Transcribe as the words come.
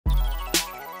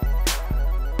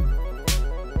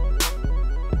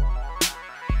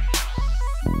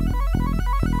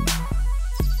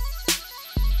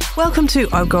Welcome to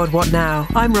Oh God, What Now?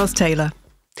 I'm Ros Taylor.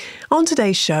 On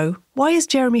today's show, why is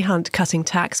Jeremy Hunt cutting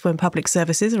tax when public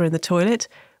services are in the toilet?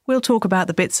 We'll talk about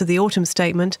the bits of the autumn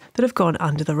statement that have gone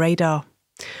under the radar.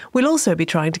 We'll also be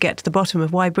trying to get to the bottom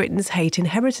of why Britons hate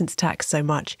inheritance tax so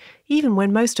much, even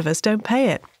when most of us don't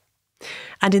pay it.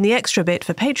 And in the extra bit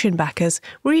for Patreon backers,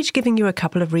 we're each giving you a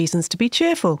couple of reasons to be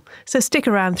cheerful, so stick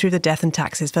around through the death and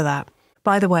taxes for that.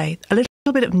 By the way, a little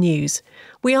bit of news.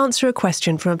 We answer a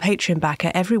question from a Patreon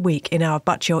backer every week in our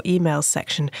But Your Emails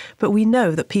section, but we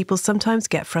know that people sometimes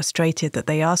get frustrated that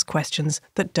they ask questions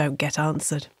that don't get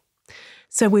answered.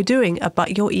 So we're doing a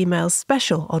But Your Emails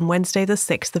special on Wednesday the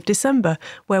 6th of December,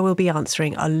 where we'll be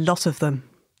answering a lot of them.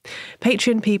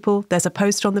 Patreon people, there's a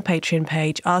post on the Patreon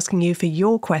page asking you for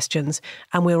your questions,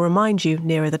 and we'll remind you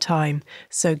nearer the time,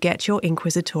 so get your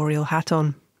inquisitorial hat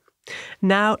on.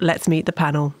 Now let's meet the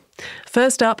panel.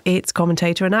 First up, it's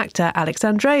commentator and actor Alex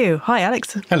Andreou. Hi,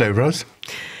 Alex. Hello, Ros.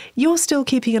 You're still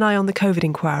keeping an eye on the COVID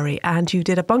inquiry, and you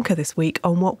did a bunker this week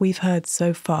on what we've heard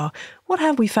so far. What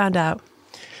have we found out?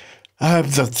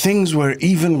 That things were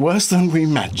even worse than we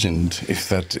imagined, if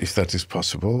that is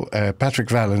possible. Patrick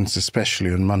Vallance,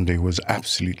 especially on Monday, was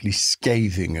absolutely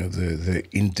scathing of the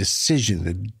indecision,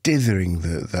 the dithering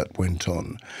that went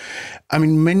on. I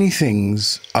mean, many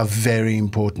things are very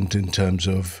important in terms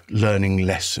of learning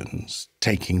lessons,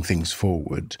 taking things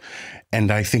forward.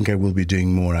 And I think I will be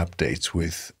doing more updates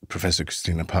with Professor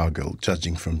Christina Pagel,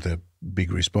 judging from the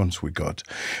big response we got.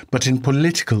 But in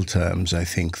political terms, I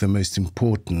think the most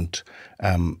important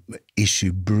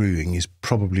issue brewing is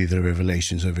probably the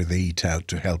revelations over the Eat Out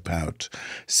to Help Out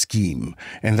scheme.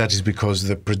 And that is because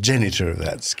the progenitor of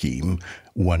that scheme,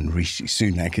 one Rishi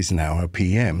Sunak, is now our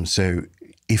PM. So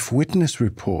if witness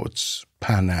reports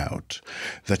pan out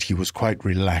that he was quite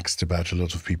relaxed about a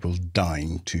lot of people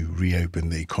dying to reopen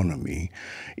the economy,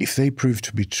 if they prove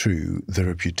to be true, the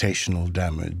reputational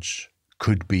damage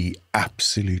could be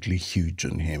absolutely huge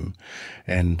on him.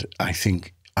 And I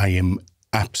am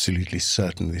absolutely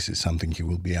certain this is something he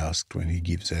will be asked when he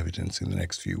gives evidence in the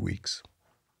next few weeks.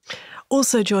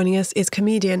 Also joining us is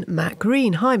comedian Matt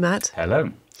Green. Hi, Matt. Hello.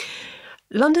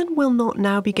 London will not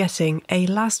now be getting a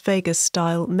Las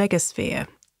Vegas-style megasphere.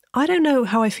 I don't know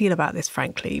how I feel about this,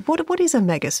 frankly. What is a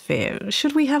megasphere?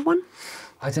 Should we have one?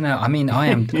 I don't know. I mean, I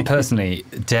am personally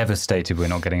devastated we're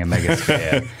not getting a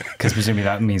megasphere, because presumably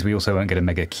that means we also won't get a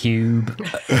mega cube,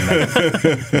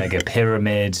 mega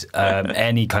pyramid,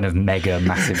 any kind of mega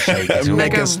massive shape.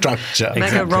 Mega structure. Exactly.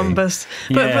 Mega rhombus.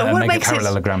 But what makes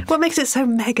parallelogram. What makes it so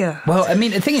mega? Well, I mean,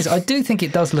 the thing is, I do think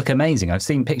it does look amazing. I've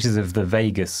seen pictures of the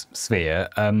Vegas sphere.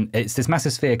 It's this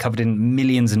massive sphere covered in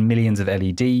millions and millions of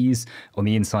LEDs on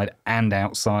the inside and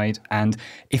outside. And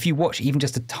if you watch even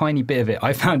just a tiny bit of it,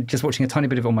 I found just watching a tiny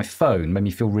bit of it on my phone made me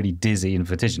feel really dizzy and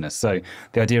vertiginous. So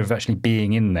the idea of actually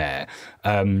being in there,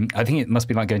 I think it must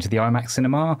be like going to the IMAX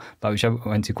cinema, which I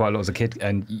went to quite a lot as a kid,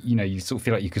 and you sort of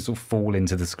feel like you could sort of fall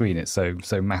into the screen. It's so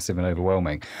massive and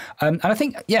overwhelming. And I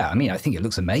think, I think it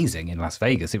looks amazing in Las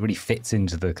Vegas. It really fits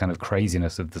into the kind of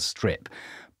craziness of the Strip,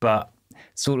 but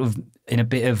sort of in a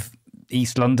bit of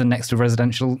East London next to a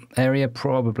residential area,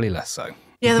 probably less so.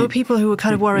 Yeah, there were people who were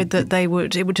kind of worried that it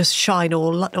would just shine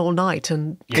all night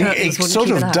and it sort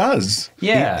of does.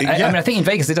 Yeah. I mean, I think in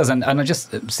Vegas it does, and I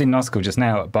just seen an article just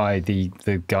now by the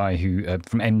guy who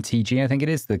from MTG, I think it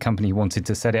is, the company who wanted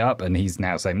to set it up, and he's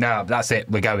now saying, no, that's it,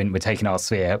 we're taking our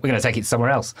sphere, we're going to take it somewhere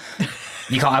else.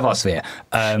 You can't have our sphere.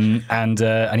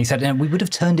 And he said, we would have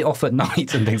turned it off at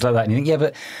night and things like that. And you think, yeah,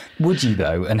 but would you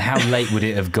though? And how late would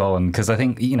it have gone? Because I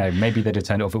think, maybe they'd have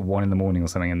turned it off at 1 a.m. or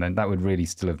something, and then that would really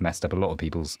still have messed up a lot of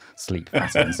people's sleep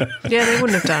patterns. Yeah, they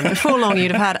wouldn't have done. Before long,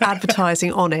 you'd have had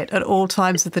advertising on it at all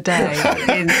times of the day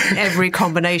in every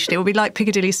combination. It would be like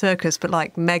Piccadilly Circus, but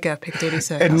like mega Piccadilly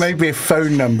Circus. And maybe a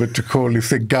phone number to call if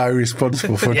the guy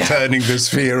responsible for turning the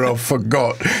sphere off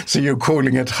forgot. So you're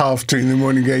calling at 2:30 in the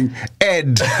morning going,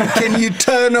 Ed, can you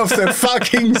turn off the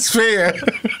fucking sphere?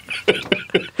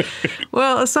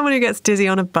 Well, as someone who gets dizzy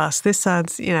on a bus, this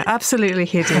sounds, absolutely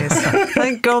hideous.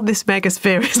 Thank God this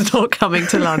megasphere is not coming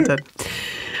to London.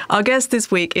 Our guest this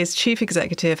week is Chief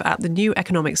Executive at the New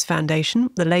Economics Foundation,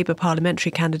 the Labour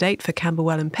parliamentary candidate for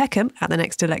Camberwell and Peckham at the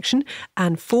next election,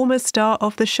 and former star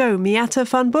of the show, Miatta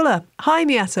Fahnbulleh. Hi,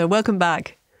 Miatta. Welcome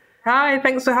back. Hi,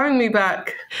 thanks for having me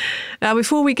back. Now,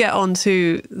 before we get on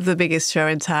to the biggest show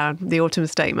in town, the autumn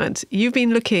statement, you've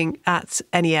been looking at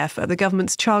NEF, at the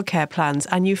government's childcare plans,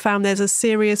 and you found there's a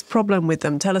serious problem with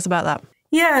them. Tell us about that.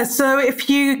 Yeah, so if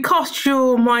you cast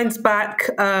your minds back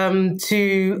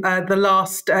to the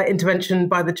last intervention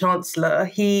by the Chancellor,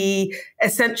 he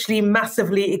essentially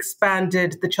massively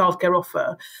expanded the childcare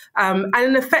offer and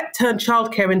in effect turned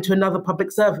childcare into another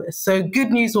public service. So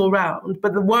good news all round.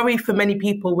 But the worry for many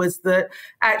people was that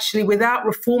actually without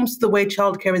reforms to the way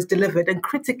childcare is delivered and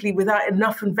critically without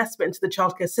enough investment into the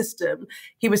childcare system,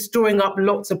 he was storing up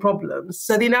lots of problems.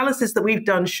 So the analysis that we've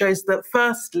done shows that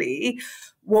firstly,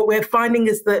 what we're finding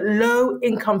is that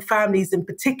low-income families in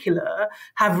particular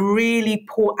have really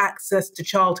poor access to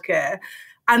childcare.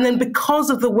 And then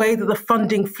because of the way that the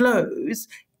funding flows,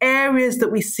 areas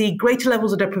that we see greater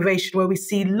levels of deprivation, where we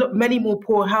see many more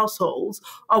poor households,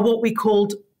 are what we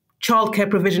called childcare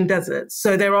provision deserts.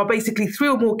 So there are basically 3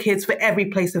 or more kids for every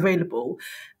place available.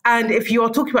 And if you are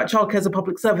talking about childcare as a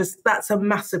public service, that's a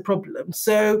massive problem.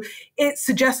 So it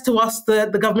suggests to us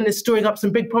that the government is storing up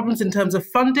some big problems in terms of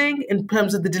funding, in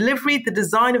terms of the delivery, the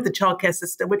design of the childcare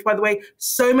system, which, by the way,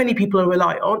 so many people are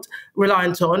reliant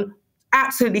on,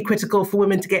 absolutely critical for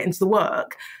women to get into the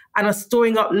work, and are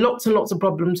storing up lots and lots of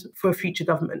problems for a future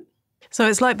government. So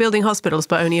it's like building hospitals,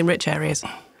 but only in rich areas.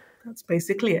 That's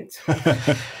basically it.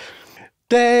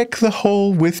 Deck the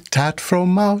hall with tat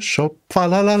from our shop, fa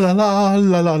la la la la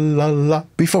la la la la.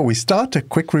 Before we start, a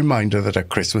quick reminder that our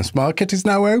Christmas market is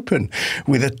now open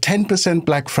with a 10%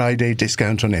 Black Friday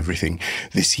discount on everything.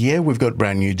 This year we've got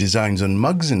brand new designs on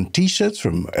mugs and t-shirts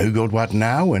from Oh God What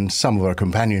Now and some of our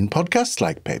companion podcasts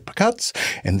like Paper Cuts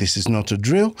and This Is Not a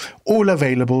Drill, all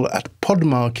available at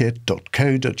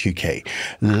podmarket.co.uk.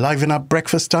 Liven up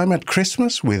breakfast time at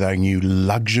Christmas with our new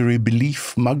luxury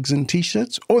belief mugs and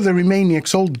t-shirts, or the remaining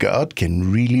old guard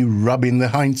can really rub in the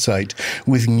hindsight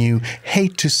with new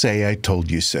Hate to Say I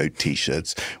Told You So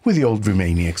t-shirts with the old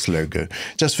Remainiacs logo.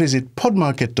 Just visit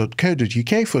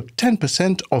podmarket.co.uk for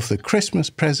 10% off the Christmas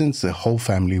presents the whole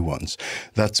family wants.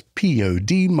 That's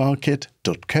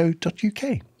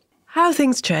podmarket.co.uk. How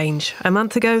things change. A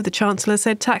month ago, the Chancellor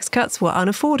said tax cuts were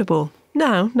unaffordable.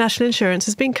 Now, national insurance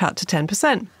has been cut to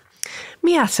 10%.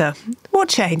 Miatta, what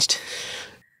changed?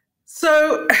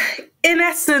 So, in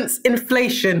essence,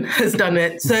 inflation has done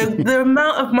it. So the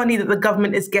amount of money that the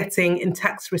government is getting in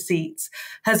tax receipts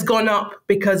has gone up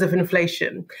because of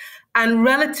inflation. And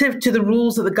relative to the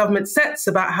rules that the government sets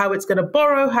about how it's going to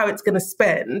borrow, how it's going to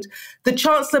spend, the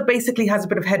Chancellor basically has a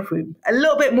bit of headroom, a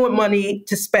little bit more money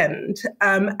to spend,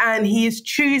 and he is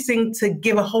choosing to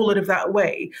give a whole lot of that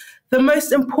away. The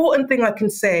most important thing I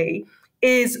can say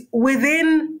is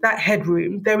within that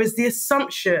headroom, there is the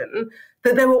assumption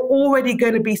that there were already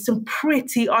going to be some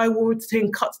pretty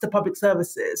eye-watering cuts to public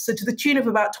services, so to the tune of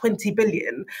about 20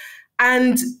 billion.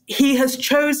 And he has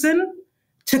chosen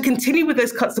to continue with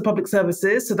those cuts to public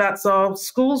services. So that's our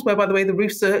schools, where, by the way, the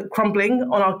roofs are crumbling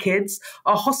on our kids,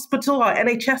 our hospital, our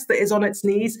NHS that is on its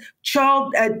knees,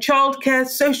 childcare,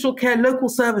 social care, local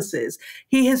services.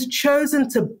 He has chosen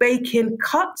to bake in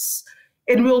cuts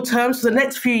in real terms for the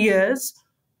next few years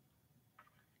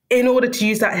in order to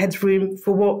use that headroom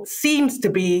for what seems to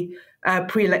be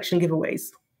pre-election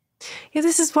giveaways. Yeah,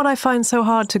 this is what I find so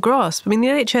hard to grasp. I mean, the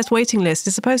NHS waiting list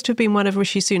is supposed to have been one of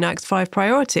Rishi Sunak's 5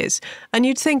 priorities, and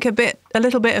you'd think a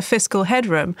little bit of fiscal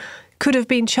headroom could have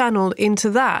been channeled into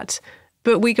that,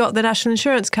 but we got the national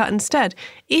insurance cut instead.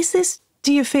 Is this,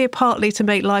 do you fear, partly to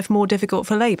make life more difficult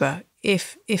for Labour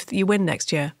if you win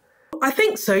next year? I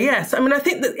think so, yes. I mean, I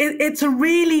think that it's a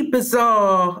really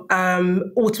bizarre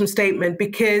autumn statement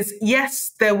because,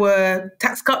 yes, there were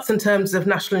tax cuts in terms of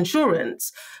national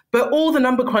insurance, but all the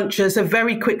number crunchers have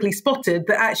very quickly spotted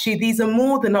that actually these are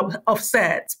more than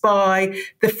offset by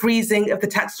the freezing of the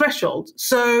tax threshold.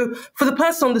 So for the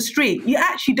person on the street, you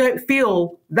actually don't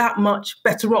feel that much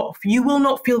better off. You will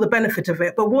not feel the benefit of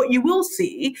it. But what you will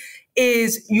see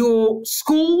is your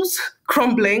schools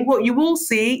crumbling. What you will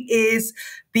see is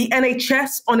the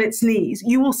NHS on its knees.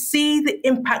 You will see the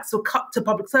impacts of cut to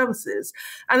public services.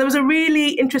 And there was a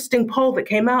really interesting poll that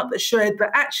came out that showed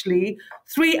that actually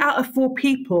 3 out of 4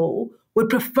 people would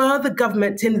prefer the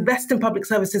government to invest in public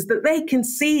services that they can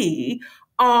see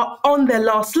are on their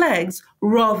last legs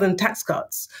rather than tax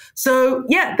cuts. So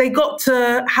yeah, they got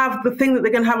to have the thing that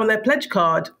they're going to have on their pledge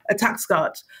card, a tax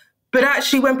cut. But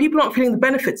actually, when people aren't feeling the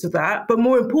benefits of that, but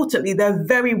more importantly, they're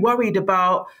very worried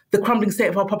about the crumbling state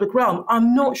of our public realm,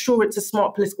 I'm not sure it's a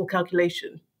smart political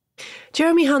calculation.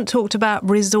 Jeremy Hunt talked about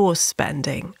resource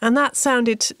spending, and that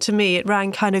sounded to me, it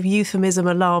rang kind of euphemism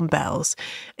alarm bells.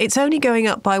 It's only going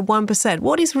up by 1%.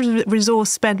 What does resource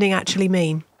spending actually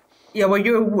mean? Yeah, well,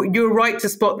 you're right to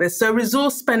spot this. So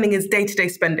resource spending is day-to-day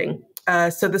spending.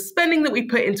 So the spending that we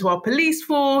put into our police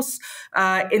force,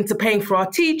 into paying for our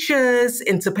teachers,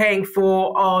 into paying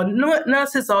for our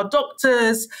nurses, our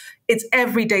doctors, it's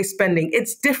everyday spending.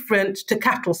 It's different to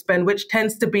capital spend, which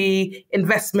tends to be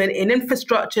investment in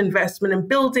infrastructure, investment in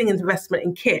building, investment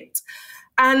in kit.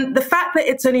 And the fact that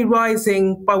it's only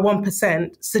rising by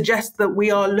 1% suggests that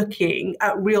we are looking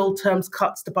at real terms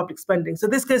cuts to public spending. So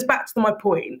this goes back to my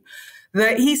point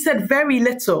that he said very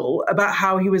little about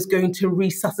how he was going to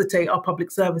resuscitate our public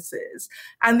services.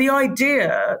 And the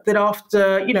idea that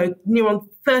after, near on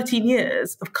 13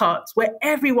 years of cuts, where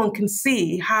everyone can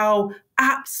see how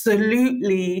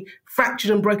absolutely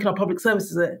fractured and broken our public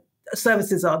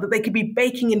services are, that they could be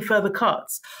baking in further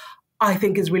cuts, I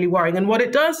think is really worrying. And what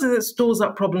it does is it stores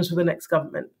up problems for the next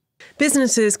government.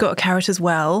 Businesses got a carrot as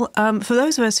well. For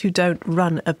those of us who don't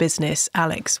run a business,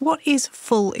 Alex, what is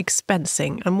full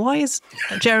expensing and why is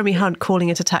Jeremy Hunt calling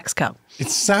it a tax cut? It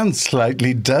sounds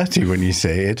slightly dirty when you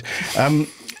say it.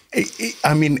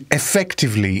 I mean,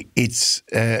 effectively, it's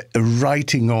a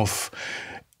writing off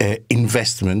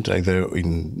investment, either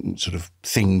in sort of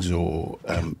things or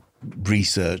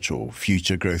research or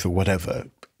future growth or whatever.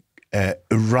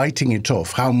 Writing it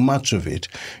off, how much of it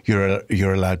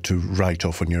you're allowed to write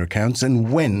off on your accounts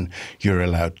and when you're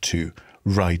allowed to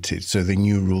write it. So the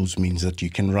new rules means that you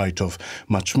can write off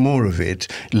much more of it,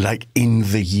 like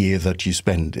in the year that you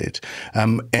spend it.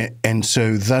 And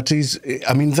so that is,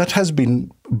 I mean, that has been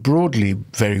broadly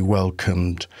very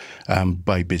welcomed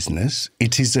by business.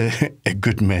 It is a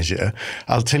good measure.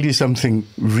 I'll tell you something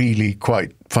really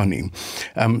quite funny.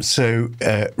 So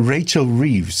Rachel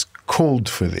Reeves called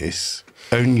for this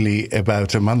only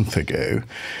about a month ago,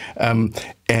 and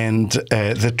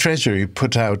the Treasury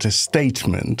put out a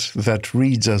statement that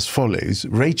reads as follows.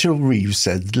 Rachel Reeves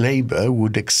said Labour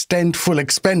would extend full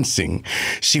expensing.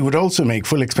 She would also make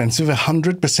full expensing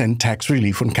 100% tax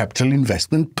relief on capital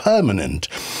investment permanent.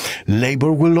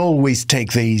 Labour will always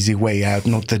take the easy way out,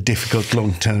 not the difficult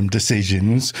long-term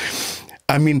decisions.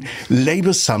 I mean,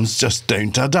 Labour sums just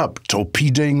don't add up,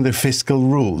 torpedoing the fiscal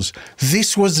rules.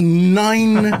 This was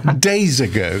 9 days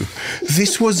ago.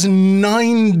 This was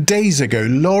 9 days ago.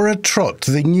 Laura Trott,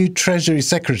 the new Treasury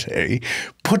Secretary,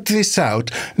 put this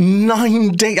out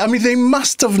 9 days. I mean, they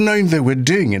must have known they were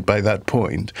doing it by that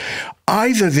point.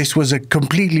 Either this was a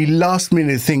completely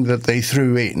last-minute thing that they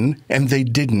threw in and they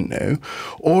didn't know,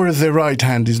 or the right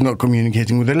hand is not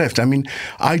communicating with the left. I mean,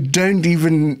 I don't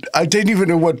even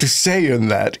know what to say on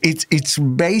that. It's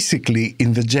basically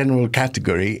in the general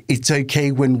category. It's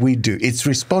okay when we do. It's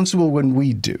responsible when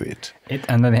we do it.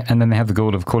 And then they have the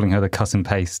gall of calling her the cut and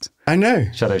paste. I know.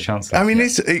 Shadow Chancellor. I mean,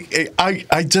 this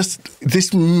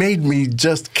made me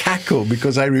just cackle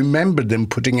because I remember them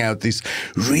putting out this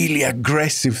really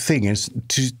aggressive thing, and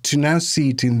to now see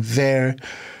it in their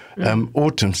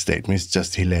autumn statement is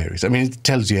just hilarious. I mean, it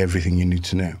tells you everything you need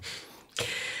to know.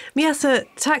 Miatta,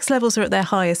 tax levels are at their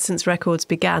highest since records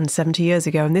began 70 years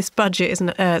ago. And this budget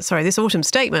isn't, this autumn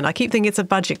statement, I keep thinking it's a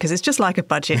budget because it's just like a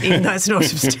budget, even though it's an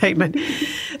autumn statement.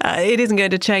 It isn't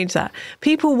going to change that.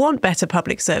 People want better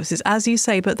public services, as you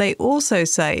say, but they also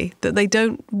say that they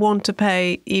don't want to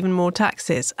pay even more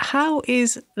taxes. How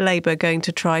is Labour going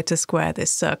to try to square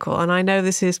this circle? And I know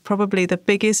this is probably the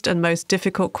biggest and most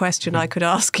difficult question I could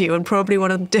ask you, and probably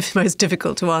one of the most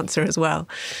difficult to answer as well.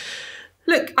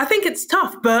 Look, I think it's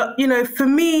tough, but, for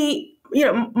me,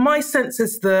 my sense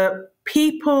is that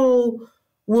people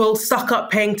will suck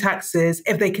up paying taxes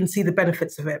if they can see the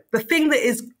benefits of it. The thing that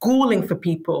is galling for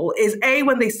people is, A,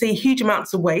 when they see huge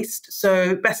amounts of waste.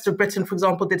 So Best of Britain, for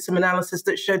example, did some analysis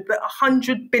that showed that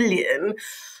 100 billion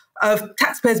of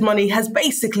taxpayers' money has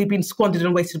basically been squandered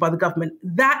and wasted by the government.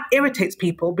 That irritates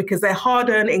people because their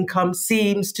hard-earned income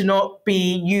seems to not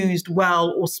be used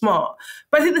well or smart.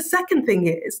 But I think the second thing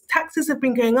is taxes have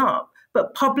been going up,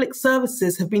 but public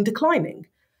services have been declining.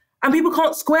 And people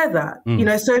can't square that,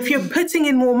 So if you're putting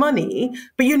in more money,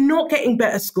 but you're not getting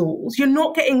better schools, you're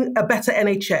not getting a better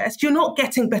NHS, you're not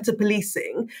getting better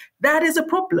policing, that is a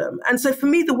problem. And so for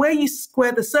me, the way you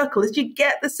square the circle is you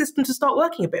get the system to start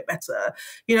working a bit better.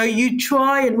 You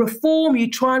try and reform, you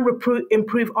try and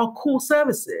improve our core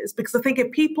services, because I think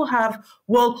if people have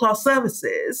world-class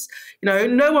services,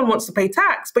 no one wants to pay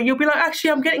tax, but you'll be like, actually,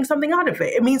 I'm getting something out of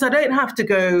it. It means I don't have to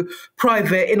go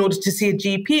private in order to see a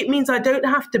GP. It means I don't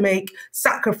have to make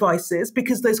sacrifices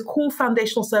because those core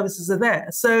foundational services are there.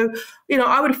 So,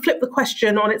 I would flip the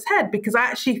question on its head, because I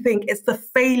actually think it's the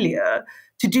failure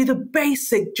to do the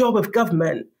basic job of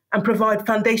government and provide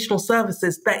foundational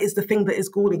services that is the thing that is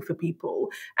galling for people.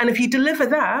 And if you deliver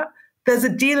that, there's a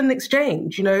deal in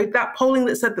exchange. That polling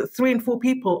that said that 3 in 4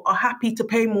 people are happy to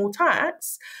pay more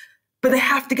tax, but they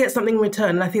have to get something in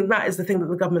return. And I think that is the thing that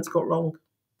the government's got wrong.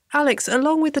 Alex,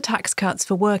 along with the tax cuts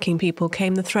for working people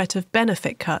came the threat of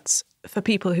benefit cuts for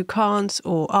people who can't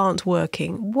or aren't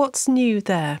working. What's new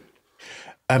there?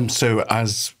 So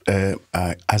as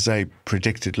I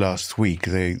predicted last week,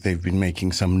 they've been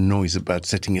making some noise about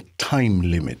setting a time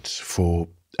limit for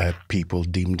people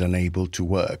deemed unable to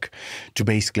work, to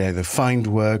basically either find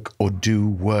work or do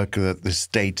work that the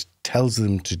state tells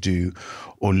them to do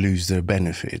or lose their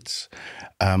benefits.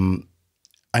 And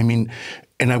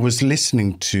I was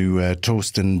listening to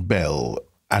Torsten Bell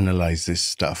analyze this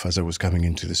stuff as I was coming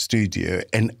into the studio,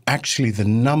 and actually the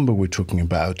number we're talking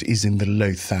about is in the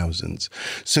low thousands.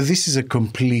 So this is a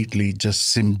completely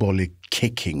just symbolic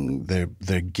kicking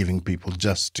they're giving people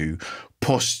just to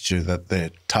posture that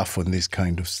they're tough on this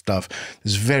kind of stuff.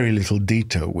 There's very little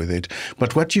detail with it.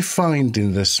 But what you find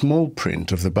in the small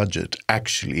print of the budget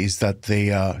actually is that they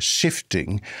are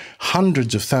shifting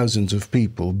hundreds of thousands of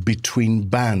people between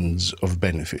bands of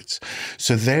benefits.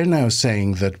 So they're now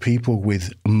saying that people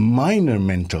with minor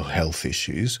mental health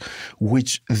issues,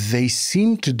 which they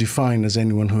seem to define as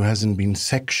anyone who hasn't been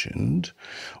sectioned,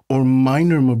 or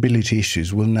minor mobility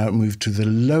issues, will now move to the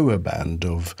lower band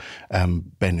of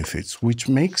benefits, which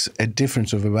makes a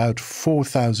difference of about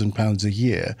 £4,000 a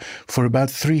year for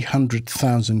about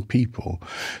 300,000 people.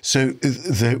 So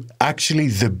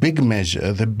the big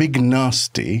measure, the big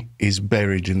nasty, is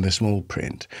buried in the small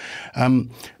print.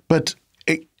 But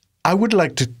I would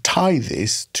like to tie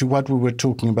this to what we were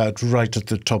talking about right at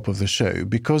the top of the show,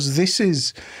 because this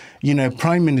is,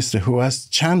 Prime Minister who, as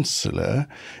Chancellor,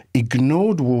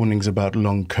 ignored warnings about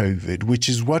long COVID, which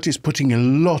is what is putting a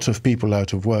lot of people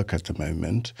out of work at the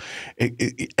moment.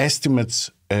 Estimates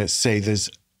say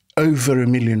there's over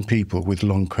 1 million people with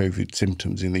long COVID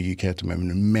symptoms in the UK at the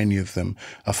moment, and many of them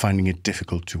are finding it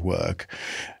difficult to work.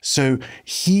 So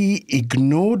he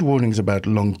ignored warnings about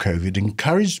long COVID,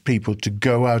 encouraged people to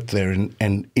go out there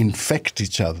and infect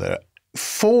each other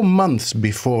 4 months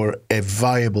before a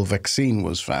viable vaccine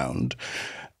was found.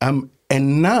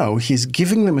 And now he's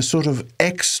giving them a sort of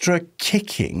extra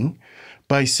kicking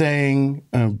by saying,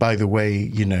 by the way,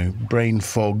 brain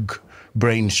fog,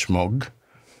 brain schmog,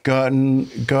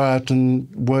 go out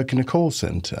and work in a call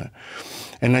centre.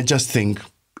 And I just think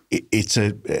it's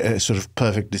a sort of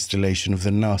perfect distillation of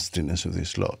the nastiness of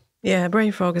this lot. Yeah,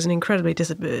 brain fog is an incredibly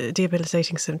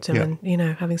debilitating symptom. Yeah.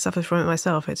 And, having suffered from it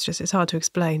myself, it's hard to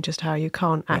explain just how you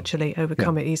can't actually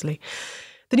overcome it easily.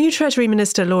 The new Treasury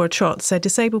Minister, Laura Trott, said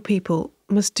disabled people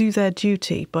must do their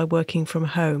duty by working from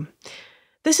home.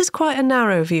 This is quite a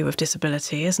narrow view of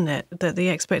disability, isn't it? That the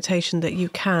expectation that you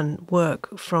can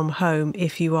work from home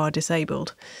if you are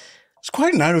disabled. It's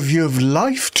quite a narrow view of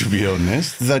life, to be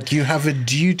honest, that you have a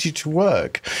duty to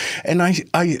work. And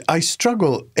I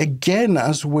struggle, again,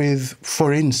 as with,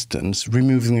 for instance,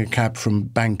 removing a cap from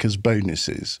bankers'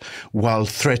 bonuses while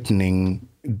threatening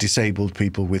disabled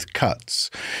people with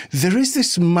cuts. There is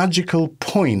this magical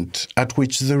point at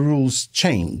which the rules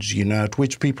change, at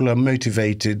which people are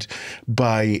motivated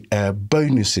by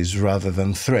bonuses rather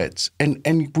than threats.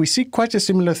 And we see quite a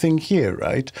similar thing here,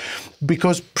 right?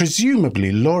 Because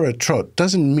presumably Laura Trott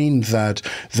doesn't mean that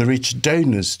the rich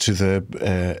donors to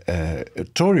the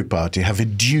Tory party have a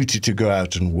duty to go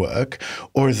out and work,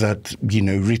 or that,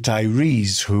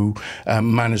 retirees who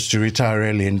manage to retire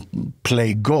early and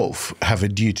play golf have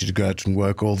a duty to go out and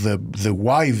work, or the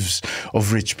wives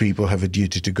of rich people have a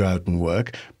duty to go out and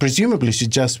work. Presumably she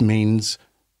just means,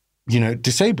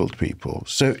 disabled people.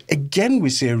 So again, we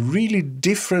see a really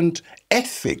different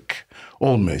ethic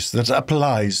almost that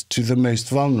applies to the most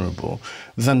vulnerable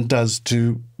than does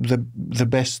to the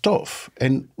best off.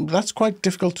 And that's quite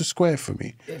difficult to square for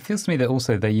me. It feels to me that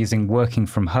also they're using working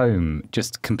from home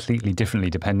just completely differently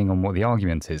depending on what the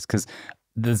argument is. Because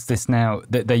there's this now,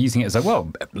 they're using it as like,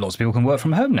 well, lots of people can work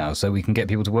from home now, so we can get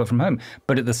people to work from home.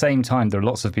 But at the same time, there are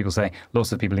lots of people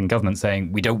in government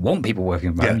saying, we don't want people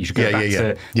working from home, you should go back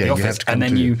to the office. And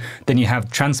then you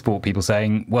have transport people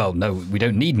saying, well, no, we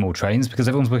don't need more trains because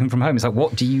everyone's working from home. It's like,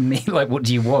 what do you mean? Like, what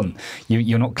do you want?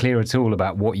 You're not clear at all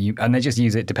about what you, and they just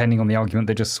use it depending on the argument,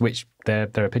 they just switch their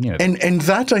opinion. And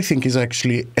that, I think, is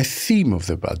actually a theme of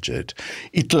the budget.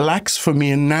 It lacks for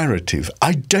me a narrative.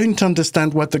 I don't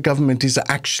understand what the government is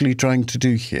actually trying to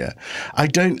do here. I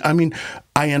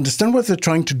I understand what they're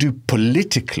trying to do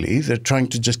politically. They're trying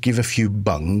to just give a few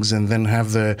bungs and then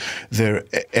have their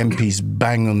MPs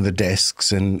bang on the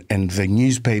desks, and the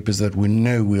newspapers that we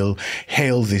know will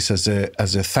hail this as a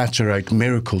Thatcherite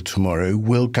miracle tomorrow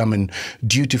will come and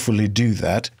dutifully do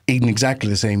that in exactly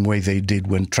the same way they did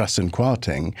when Truss and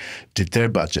Kwarteng did their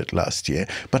budget last year.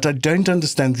 But I don't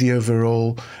understand the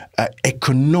overall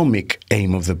economic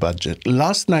aim of the budget.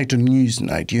 Last night on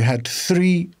Newsnight, you had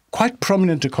three quite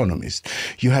prominent economists.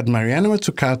 You had Mariana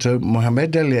Mazzucato,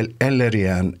 Mohamed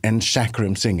El-Erian, and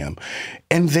Shakram Singham.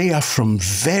 And they are from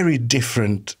very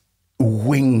different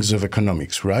wings of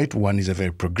economics, right? One is a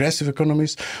very progressive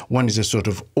economist, one is a sort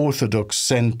of orthodox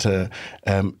center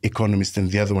economist, and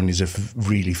the other one is a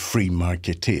really free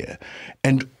marketeer.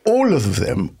 And all of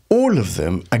them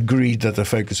agreed that the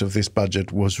focus of this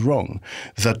budget was wrong,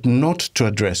 that not to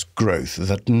address growth,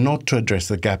 that not to address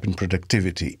the gap in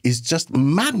productivity is just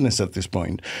madness at this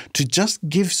point, to just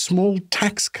give small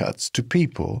tax cuts to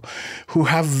people who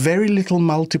have very little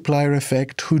multiplier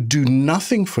effect, who do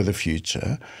nothing for the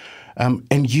future.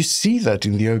 And you see that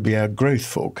in the OBR growth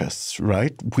forecasts,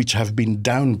 right, which have been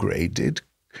downgraded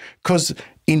because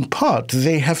in part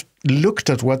they have looked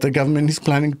at what the government is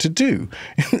planning to do.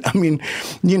 I mean,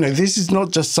 this is not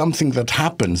just something that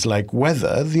happens like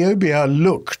weather. The OBR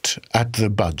looked at the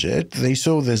budget. They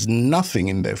saw there's nothing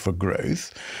in there for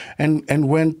growth and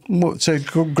so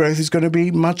growth is going to be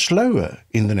much lower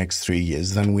in the next 3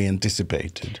 years than we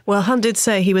anticipated. Well, Hunt did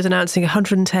say he was announcing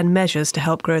 110 measures to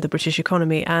help grow the British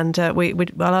economy, and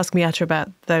I'll ask Miatta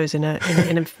about those in a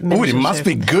minute. Oh, it must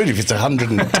be good if it's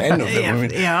 110 of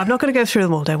them. Yeah, I'm not going to go through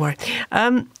them all, don't worry.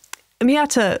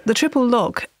 Miatta, the triple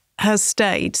lock has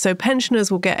stayed, so pensioners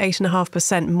will get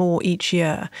 8.5% more each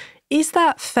year. Is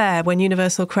that fair when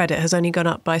universal credit has only gone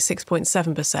up by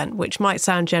 6.7%, which might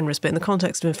sound generous, but in the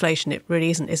context of inflation, it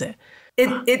really isn't, is it?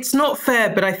 It's not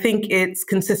fair, but I think it's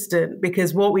consistent,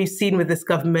 because what we've seen with this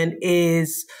government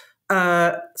is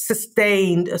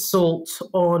sustained assault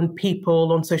on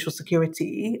people on social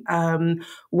security,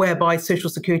 whereby social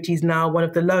security is now one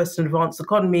of the lowest in advanced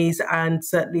economies and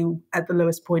certainly at the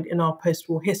lowest point in our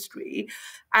post-war history.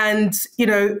 And,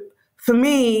 for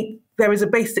me, there is a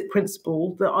basic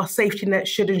principle that our safety net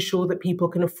should ensure that people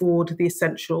can afford the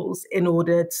essentials in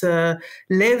order to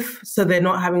live, so they're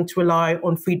not having to rely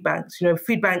on food banks.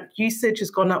 Food bank usage has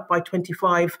gone up by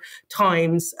 25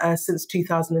 times since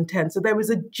 2010. So there is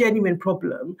a genuine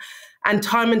problem. And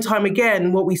time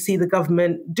again, what we see the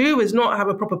government do is not have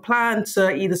a proper plan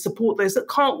to either support those that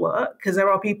can't work, because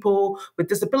there are people with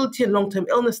disability and long-term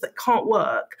illness that can't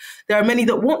work. There are many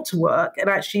that want to work, and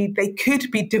actually they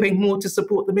could be doing more to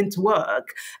support them into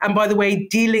work. And by the way,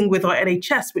 dealing with our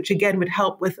NHS, which again would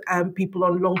help with people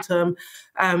on long-term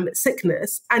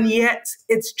sickness. And yet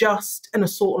it's just an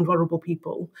assault on vulnerable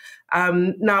people.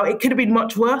 Now, it could have been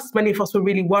much worse. Many of us were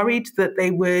really worried that they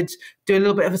would do a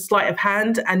little bit of a sleight of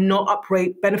hand and not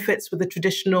uprate benefits with a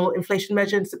traditional inflation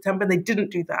measure in September. They didn't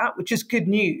do that, which is good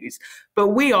news. But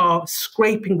we are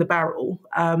scraping the barrel.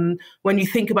 When you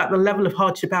think about the level of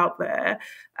hardship out there,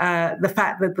 the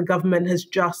fact that the government has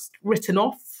just written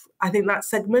off, I think, that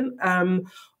segment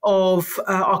of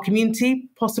our community,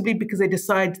 possibly because they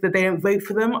decide that they don't vote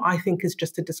for them, I think is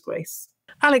just a disgrace.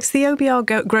 Alex, the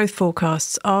OBR growth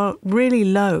forecasts are really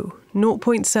low,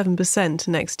 0.7%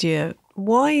 next year.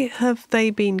 Why have they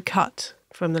been cut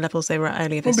from the levels they were at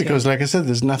earlier this year? Because, like I said,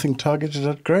 there's nothing targeted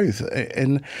at growth.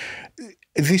 And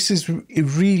this is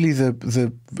really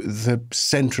the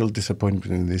central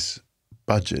disappointment in this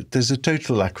budget. There's a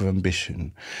total lack of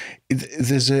ambition.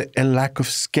 There's a lack of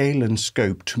scale and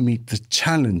scope to meet the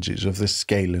challenges of the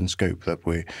scale and scope that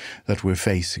we're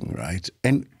facing, right?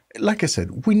 And like I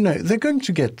said, we know they're going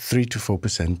to get 3 to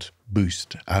 4%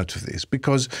 boost out of this,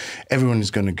 because everyone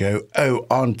is going to go, oh,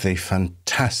 aren't they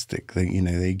fantastic?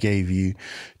 They gave you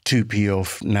 2p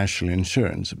off national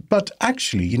insurance. But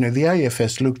actually, the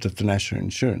IFS looked at the national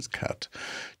insurance cut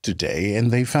today,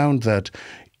 and they found that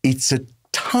it's a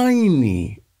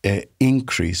tiny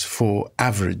increase for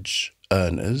average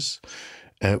earners.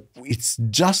 It's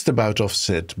just about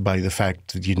offset by the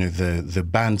fact that, the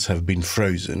bands have been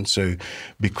frozen. So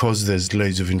because there's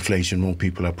loads of inflation, more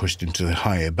people are pushed into the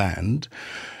higher band.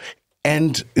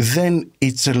 And then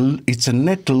it's a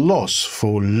net loss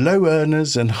for low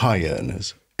earners and high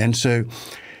earners. And so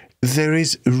there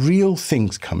is real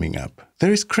things coming up.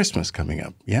 There is Christmas coming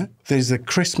up, yeah? There's a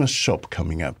Christmas shop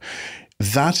coming up.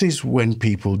 that is when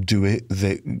people do it.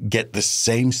 They get the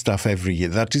same stuff every year.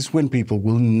 That is when people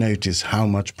will notice how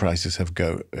much prices have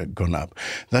gone up.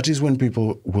 That is when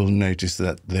people will notice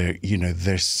that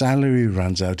their salary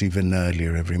runs out even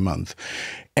earlier every month.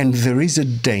 And there is a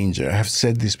danger. I have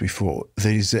said this before.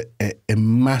 There is a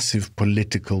massive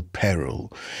political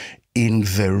peril in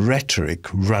the rhetoric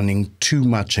running too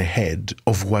much ahead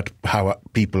of how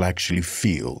people actually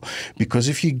feel. Because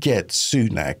if you get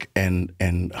Sunak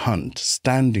and Hunt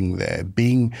standing there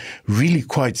being really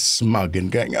quite smug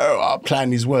and going, oh, our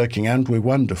plan is working, aren't we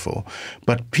wonderful?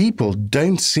 But people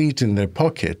don't see it in their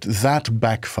pocket, that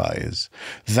backfires.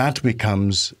 That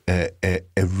becomes a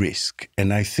risk.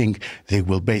 And I think they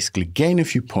will basically gain a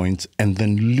few points and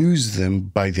then lose them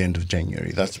by the end of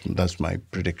January. That's my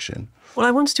prediction. Well,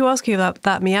 I wanted to ask you about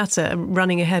that Miatta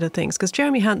running ahead of things, because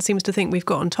Jeremy Hunt seems to think we've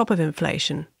got on top of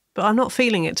inflation, but I'm not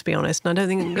feeling it, to be honest, and I don't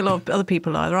think a lot of other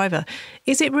people are either.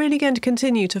 Is it really going to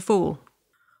continue to fall?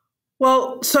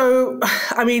 Well, so,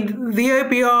 I mean, the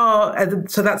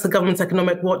OBR, so that's the government's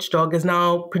economic watchdog, is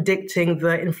now predicting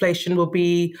that inflation will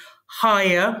be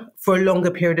higher for a longer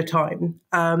period of time.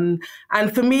 And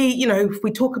for me, if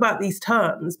we talk about these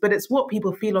terms, but it's what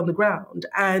people feel on the ground.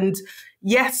 And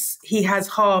yes, he has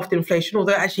halved inflation,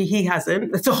 although actually he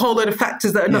hasn't. It's a whole load of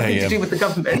factors that are nothing to do with the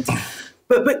government.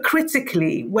 But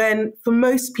critically, when for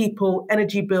most people,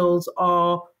 energy bills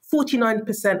are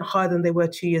 49% higher than they were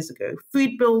 2 years ago.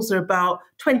 Food bills are about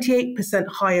 28%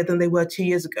 higher than they were 2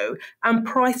 years ago. And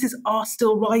prices are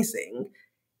still rising.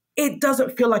 It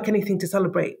doesn't feel like anything to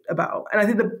celebrate about. And I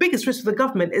think the biggest risk for the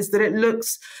government is that it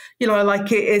looks,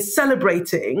 like it is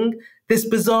celebrating this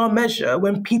bizarre measure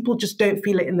when people just don't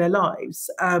feel it in their lives.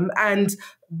 And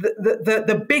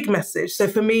the big message, so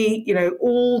for me,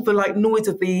 all the noise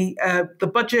of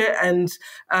the budget and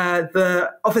the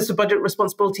Office of Budget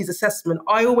Responsibilities assessment,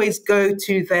 I always go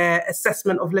to their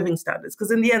assessment of living standards,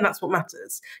 because in the end, that's what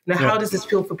matters. How does this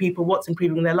feel for people? What's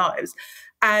improving their lives?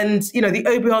 And, the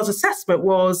OBR's assessment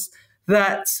was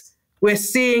that we're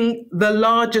seeing the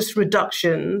largest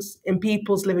reductions in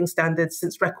people's living standards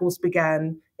since records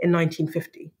began in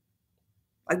 1950.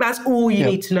 That's all you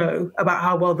need to know about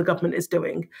how well the government is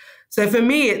doing. So for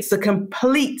me, it's a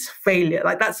complete failure.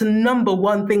 That's the number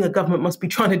one thing a government must be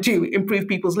trying to do, improve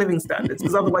people's living standards,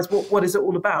 because otherwise, what is it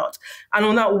all about? And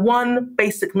on that one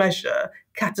basic measure,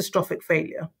 catastrophic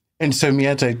failure. And so,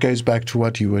 Miatta, it goes back to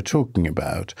what you were talking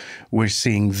about. We're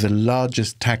seeing the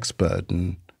largest tax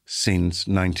burden since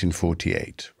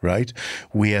 1948, right?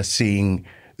 We are seeing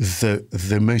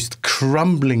the most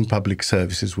crumbling public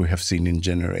services we have seen in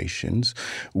generations.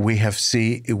 We are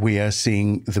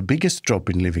seeing the biggest drop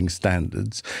in living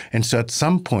standards. And so at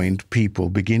some point, people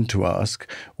begin to ask,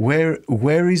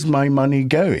 where is my money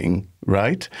going?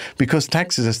 Right? Because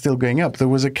taxes are still going up. There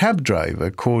was a cab driver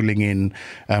calling in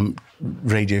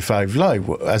Radio 5 Live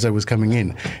as I was coming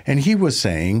in, and he was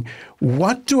saying,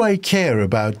 what do I care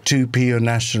about 2p or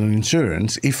national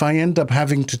insurance if I end up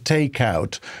having to take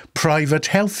out private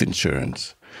health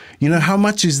insurance? How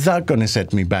much is that going to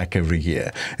set me back every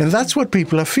year? And that's what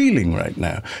people are feeling right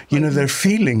now. They're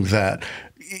feeling that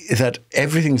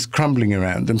everything's crumbling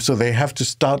around them, so they have to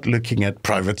start looking at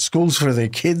private schools for their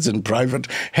kids and private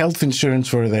health insurance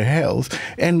for their health.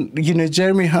 And,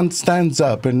 Jeremy Hunt stands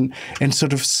up and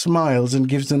sort of smiles and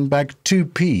gives them back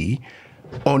 2p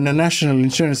on a national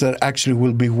insurance that actually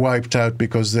will be wiped out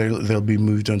because they'll be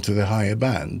moved onto the higher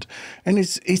band. And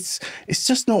it's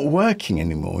just not working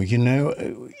anymore,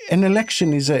 An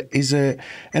election is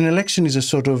a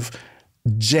sort of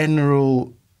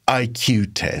general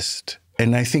IQ test.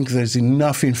 And I think there's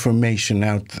enough information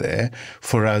out there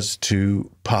for us to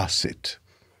pass it.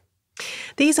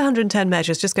 These 110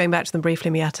 measures, just going back to them briefly,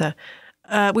 Miatta,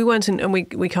 we weren't, and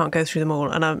we can't go through them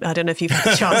all. And I don't know if you've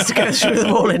had a chance to go through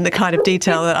them all in the kind of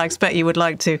detail that I expect you would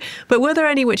like to. But were there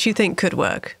any which you think could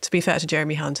work, to be fair to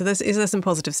Jeremy Hunt? Is there some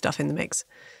positive stuff in the mix?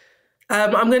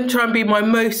 I'm going to try and be my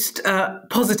most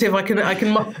positive I can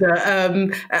muster.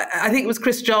 I think it was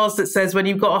Chris Giles that says when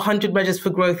you've got 100 measures for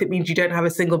growth, it means you don't have a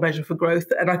single measure for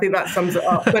growth, and I think that sums it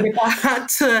up. But if I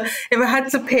had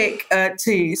to pick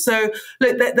two, so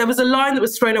look, there was a line that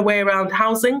was thrown away around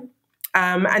housing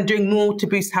and doing more to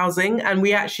boost housing, and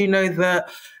we actually know that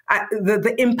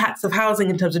the impacts of housing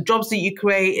in terms of jobs that you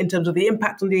create, in terms of the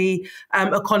impact on the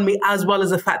economy, as well as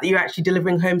the fact that you're actually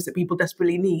delivering homes that people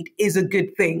desperately need, is a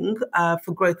good thing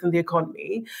for growth in the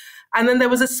economy. And then there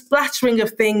was a splattering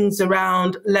of things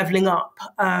around levelling up,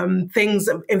 things,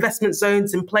 investment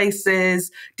zones in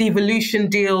places, devolution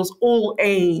deals, all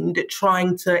aimed at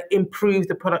trying to improve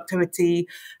the productivity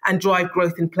and drive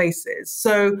growth in places.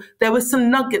 So there were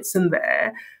some nuggets in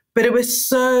there. but it was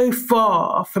so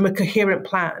far from a coherent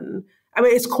plan. I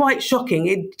mean, it's quite shocking.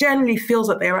 It generally feels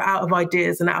like they are out of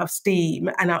ideas and out of steam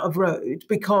and out of road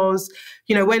because,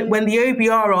 you know, when the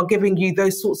OBR are giving you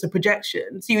those sorts of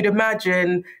projections, you'd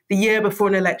imagine the year before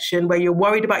an election where you're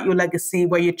worried about your legacy,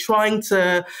 where you're trying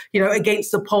to, you know,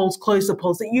 against the polls, close the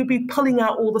polls, that you'd be pulling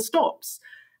out all the stops.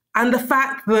 And the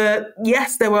fact that,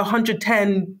 yes, there were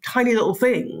 110 tiny little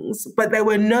things, but there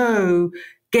were no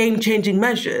game-changing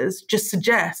measures just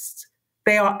suggests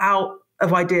they are out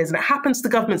of ideas. And it happens to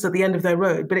governments at the end of their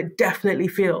road, but it definitely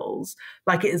feels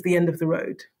like it is the end of the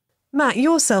road. Matt,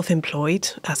 you're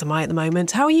self-employed, as am I at the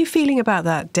moment. How are you feeling about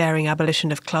that daring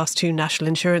abolition of Class 2 national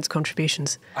insurance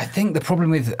contributions? I think the problem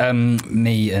with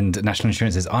me and national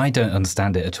insurance is I don't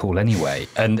understand it at all anyway.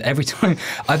 And every time,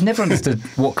 I've never understood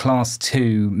what Class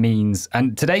 2 means.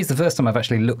 And today's the first time I've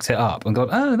actually looked it up and gone,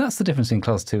 oh, that's the difference between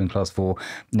Class 2 and Class 4.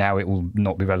 Now it will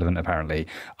not be relevant, apparently.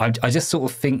 I just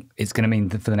sort of think it's going to mean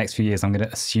that for the next few years, I'm going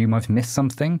to assume I've missed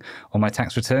something on my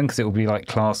tax return because it will be like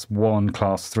Class 1,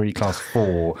 Class 3, Class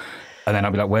 4. And then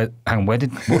I'll be like, what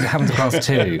happened to Class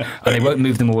 2? And they won't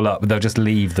move them all up, but they'll just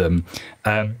leave them.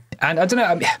 And I don't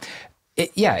know,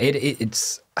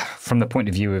 it's from the point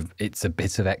of view of it's a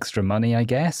bit of extra money, I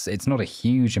guess. It's not a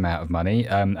huge amount of money,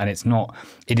 and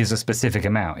it is a specific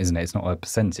amount, isn't it? It's not a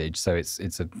percentage, so it's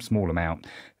a small amount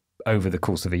over the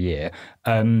course of a year.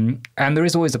 And there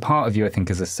is always a part of you, I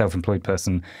think, as a self-employed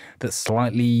person that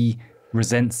slightly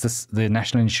resents the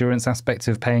national insurance aspect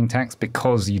of paying tax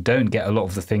because you don't get a lot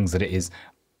of the things that it is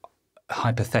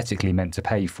hypothetically meant to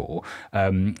pay for.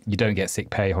 You don't get sick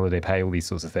pay, holiday pay, all these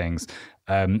sorts of things.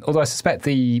 Although I suspect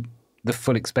the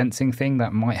full expensing thing,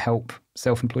 that might help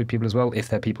self-employed people as well, if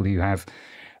they're people who have...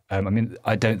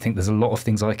 I don't think there's a lot of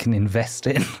things I can invest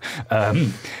in.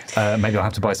 Maybe I'll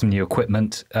have to buy some new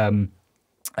equipment.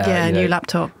 New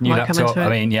laptop. New laptop. I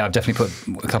mean, I've definitely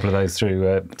put a couple of those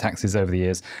through taxes over the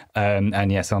years. And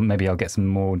yes, maybe I'll get some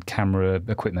more camera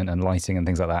equipment and lighting and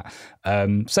things like that.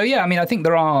 I think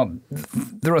there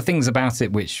are things about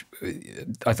it which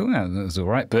I thought that was all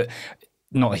right, but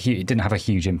it didn't have a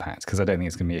huge impact because I don't think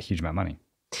it's going to be a huge amount of money.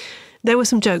 There were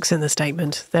some jokes in the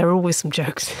statement. There are always some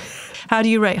jokes. How do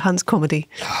you rate Hunt's comedy?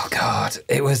 Oh God,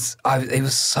 it was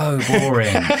so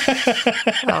boring.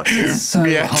 So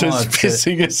Miatta's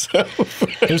pissing herself.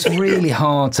 It was really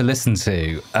hard to listen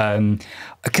to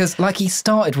because, he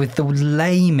started with the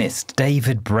lamest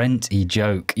David Brent-y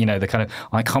joke. You know, the kind of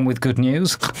I come with good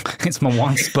news. It's my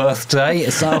wife's birthday.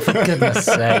 It's for goodness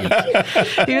sake.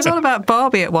 He was on about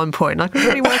Barbie at one point. And I could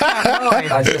really work out why.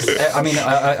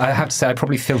 I have to say, I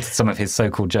probably filtered some of his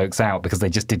so-called jokes out because they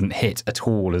just didn't hit at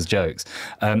all as jokes.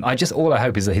 All I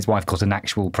hope is that his wife got an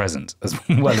actual present as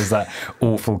well as that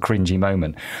awful cringy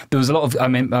moment. There was a lot of, I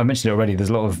mentioned it already,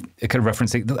 there's a lot of kind of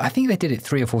referencing. I think they did it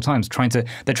 3 or 4 times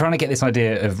they're trying to get this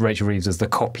idea of Rachel Reeves as the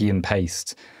copy and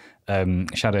paste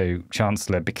Shadow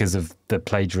Chancellor because of the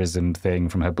plagiarism thing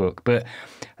from her book. But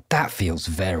that feels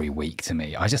very weak to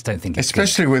me. I just don't think it's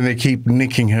especially when they keep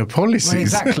nicking her policies. Well,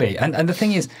 exactly. And the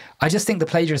thing is, I just think the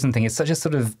plagiarism thing is such a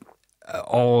sort of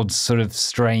odd, sort of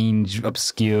strange,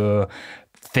 obscure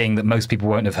thing that most people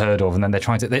won't have heard of, and then it's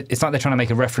like they're trying to make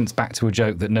a reference back to a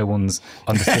joke that no one's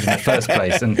understood in the first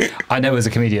place. And I know as a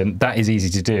comedian that is easy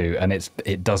to do, and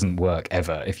it doesn't work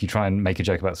ever. If you try and make a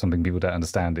joke about something people don't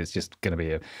understand, it's just going to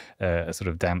be a sort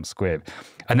of damp squib.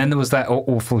 And then there was that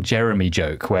awful Jeremy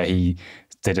joke where he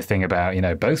did a thing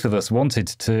about, both of us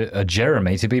wanted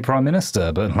Jeremy to be Prime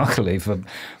Minister, but luckily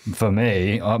for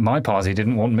me, my party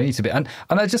didn't want me to be. And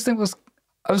I just think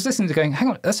I was listening to going, hang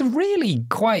on, that's a really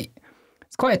quite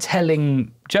a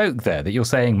telling joke there that you're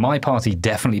saying my party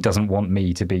definitely doesn't want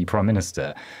me to be Prime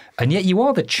Minister. And yet you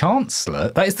are the Chancellor.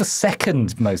 That is the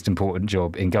second most important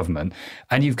job in government.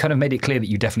 And you've kind of made it clear that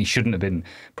you definitely shouldn't have been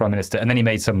Prime Minister. And then he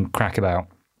made some crack about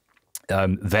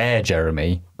their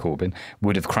Jeremy Corbyn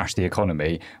would have crashed the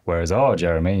economy, whereas our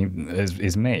Jeremy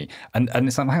is me. And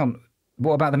it's like, hang on,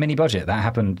 what about the mini budget? That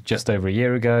happened just over a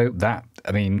year ago. Crashed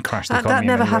the economy. That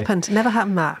never happened. Never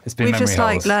happened, Matt. It's been memory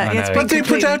holes. But they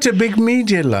put out a big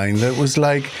media line that was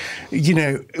like,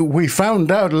 we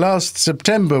found out last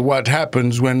September what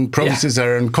happens when promises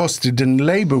are uncosted, and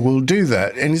Labour will do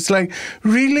that. And it's like,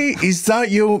 really? Is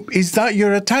that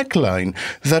your attack line?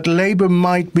 That Labour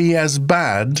might be as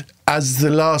bad as the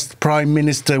last Prime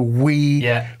Minister we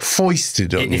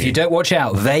foisted on you? If you don't watch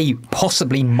out, they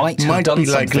possibly might have done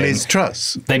something. Like Liz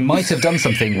Truss. They might have done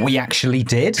something we actually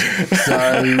did.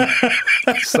 So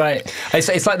it's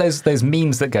like those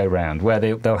memes that go around where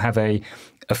they'll have a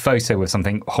a photo of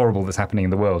something horrible that's happening in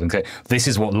the world and say, this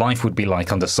is what life would be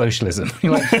like under socialism.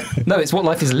 You're like, no, it's what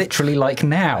life is literally like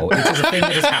now. It is a thing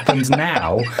that has happened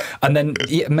now. And then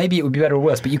maybe it would be better or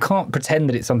worse, but you can't pretend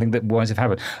that it's something that won't have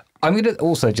happened. I'm going to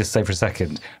also just say for a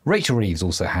second, Rachel Reeves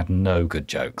also had no good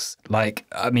jokes. Like,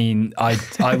 I mean,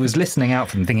 I was listening out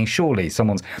for them thinking, surely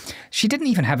she didn't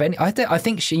even have any. I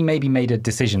think she maybe made a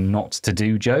decision not to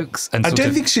do jokes. And I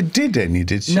don't think she did any,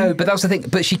 did she? No, but that was the thing.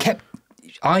 But she kept...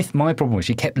 my problem was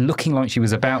she kept looking like she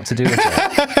was about to do a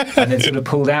joke and then sort of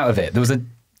pulled out of it. There was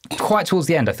quite towards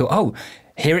the end, I thought, oh,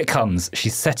 here it comes.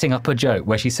 She's setting up a joke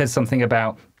where she said something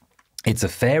about it's a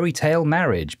fairy tale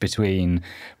marriage between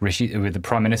with the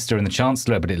Prime Minister and the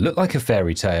Chancellor, but it looked like a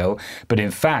fairy tale. But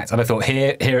in fact, and I thought,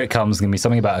 here it comes, going to be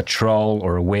something about a troll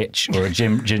or a witch or a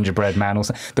gingerbread man or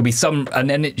something. There'll be some,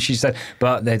 and then she said,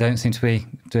 but they don't seem to be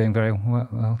doing very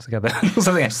well together. Or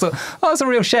something. I just thought, oh, it's a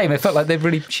real shame. It felt like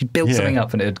she'd built something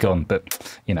up and it had gone,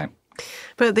 but you know.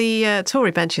 But the Tory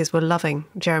benches were loving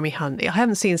Jeremy Hunt. I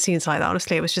haven't seen scenes like that.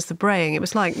 Honestly, it was just the braying. It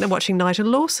was like watching Nigel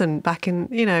Lawson back in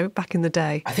the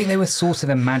day. I think they were sort of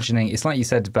imagining. It's like you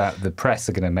said about the press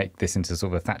are going to make this into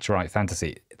sort of a Thatcherite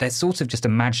fantasy. They're sort of just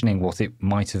imagining what it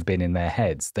might have been in their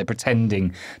heads. They're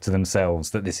pretending to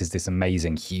themselves that this is this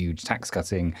amazing, huge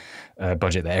tax-cutting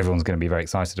budget that everyone's going to be very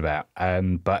excited about.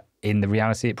 But in the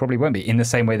reality, it probably won't be. In the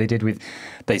same way they did with,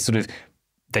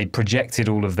 they projected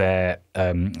all of their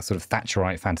sort of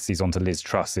Thatcherite fantasies onto Liz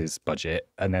Truss's budget,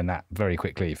 and then that very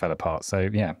quickly fell apart. So,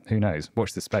 yeah, who knows?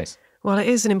 Watch this space. Well, it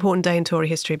is an important day in Tory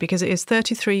history because it is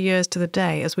 33 years to the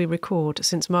day as we record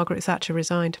since Margaret Thatcher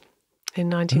resigned in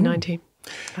 1990.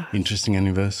 Interesting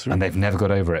anniversary. And they've never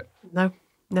got over it. No,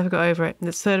 never got over it. And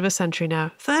it's third of a century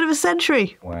now. Third of a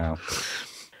century! Wow.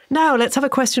 Now, let's have a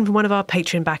question from one of our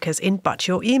Patreon backers in But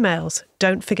Your Emails.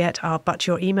 Don't forget our But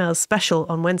Your Emails special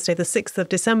on Wednesday, the 6th of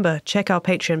December. Check our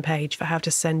Patreon page for how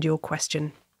to send your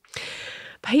question.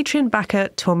 Patreon backer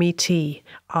Tommy T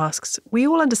asks, we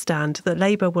all understand that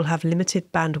Labour will have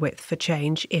limited bandwidth for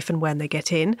change if and when they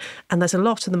get in, and that a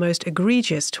lot of the most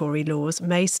egregious Tory laws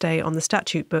may stay on the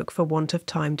statute book for want of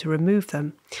time to remove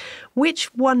them.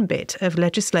 Which one bit of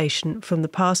legislation from the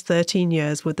past 13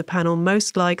 years would the panel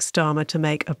most like Starmer to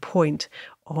make a point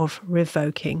of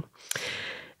revoking?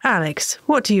 Alex,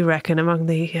 what do you reckon among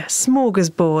the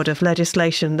smorgasbord of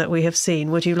legislation that we have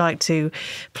seen would you like to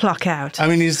pluck out? I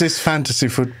mean, is this fantasy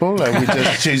football? Are we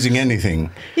just choosing anything?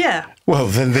 Yeah. Well,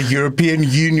 then the European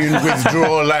Union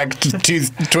Withdrawal Act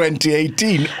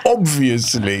 2018,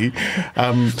 obviously.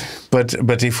 But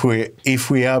if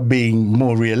we are being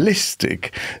more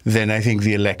realistic, then I think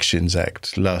the Elections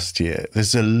Act last year.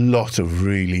 There's a lot of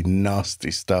really nasty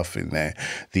stuff in there.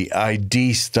 The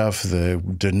ID stuff, the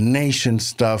donation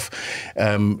stuff,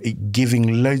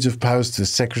 giving loads of powers to the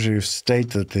Secretary of State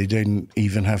that they don't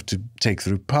even have to take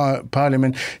through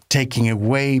Parliament, taking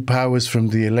away powers from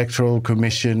the Electoral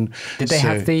Commission. Did they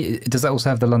have does that also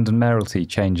have the London mayoralty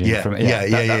changing?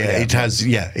 It has,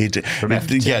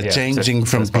 changing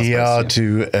from PR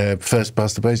to first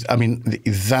past the post. I mean,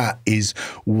 that is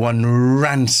one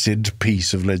rancid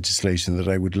piece of legislation that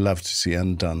I would love to see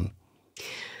undone.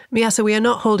 Miatta, we are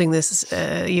not holding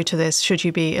you to this should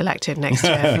you be elected next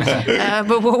year.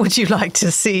 But what would you like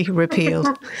to see repealed?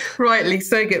 Rightly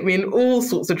so, get me in all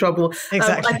sorts of trouble.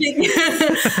 Exactly.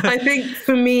 I think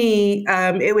for me,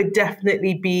 it would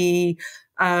definitely be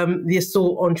the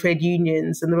assault on trade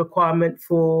unions and the requirement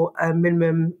for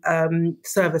minimum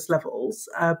service levels,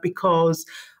 because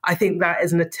I think that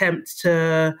is an attempt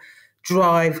to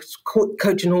drive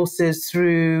coach and horses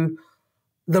through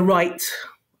the right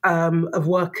of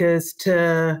workers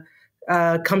to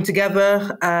come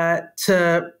together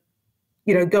to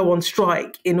go on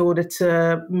strike in order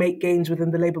to make gains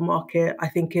within the labour market. I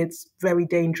think it's very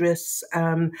dangerous,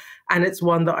 and it's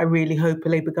one that I really hope a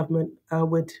Labour government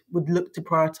would look to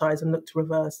prioritise and look to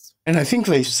reverse. And I think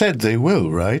they said they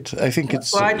will, right? I think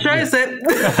it's... Well, I chose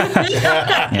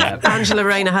it. Angela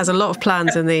Rayner has a lot of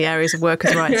plans in the areas of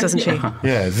workers' rights, doesn't she?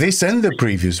 Yeah, this and the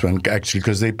previous one, actually,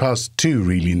 because they passed two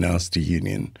really nasty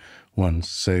union ones.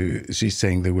 So she's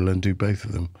saying they will undo both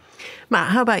of them.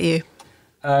 Matt, how about you?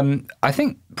 I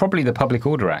think probably the Public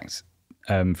Order Act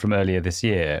from earlier this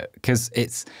year, because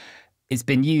it's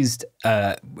been used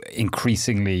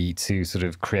increasingly to sort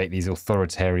of create these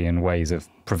authoritarian ways of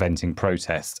preventing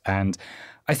protest. And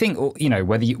I think,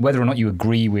 whether or not you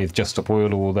agree with Just Stop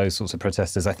Oil or all those sorts of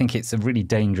protesters, I think it's a really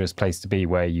dangerous place to be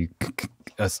where you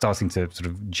are starting to sort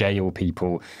of jail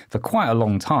people for quite a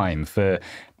long time for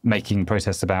making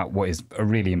protests about what is a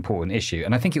really important issue.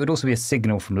 And I think it would also be a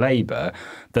signal from Labour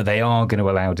that they are going to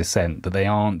allow dissent, that they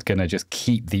aren't going to just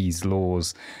keep these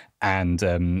laws and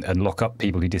lock up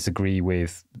people who disagree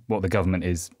with what the government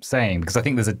is saying. Because I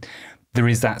think there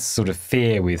is that sort of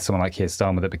fear with someone like Keir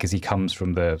Starmer that because he comes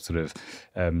from the sort of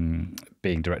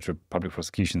being Director of Public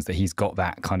Prosecutions, that he's got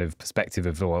that kind of perspective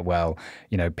of, well,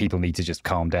 people need to just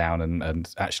calm down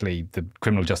and actually the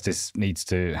criminal justice needs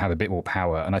to have a bit more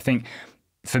power. And I think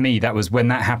for me, that was when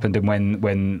that happened and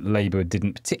when Labour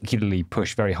didn't particularly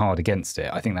push very hard against it.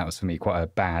 I think that was for me quite a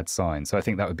bad sign. So I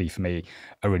think that would be for me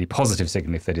a really positive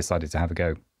signal if they decided to have a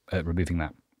go at removing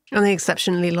that. And the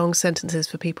exceptionally long sentences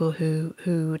for people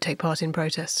who take part in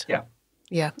protests. Yeah.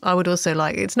 Yeah, I would also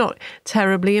it's not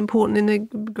terribly important in the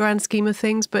grand scheme of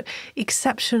things, but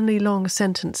exceptionally long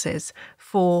sentences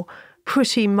for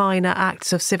pretty minor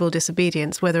acts of civil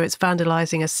disobedience, whether it's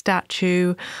vandalising a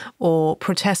statue or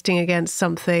protesting against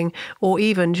something, or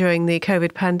even during the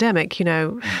COVID pandemic,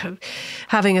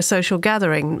 having a social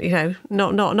gathering,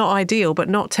 not ideal, but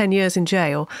not 10 years in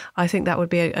jail. I think that would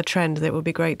be a trend that would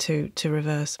be great to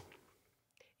reverse.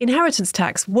 Inheritance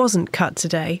tax wasn't cut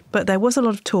today, but there was a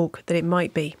lot of talk that it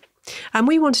might be. And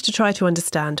we wanted to try to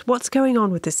understand what's going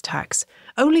on with this tax.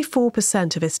 Only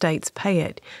 4% of estates pay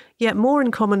it, yet More in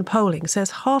Common polling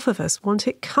says half of us want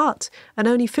it cut and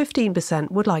only 15%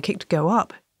 would like it to go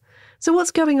up. So what's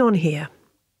going on here?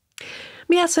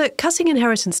 Miatta, cutting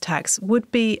inheritance tax would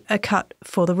be a cut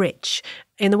for the rich.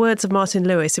 In the words of Martin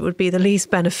Lewis, it would be the least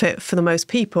benefit for the most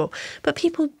people. But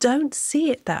people don't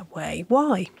see it that way.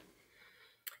 Why?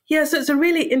 Yeah, so it's a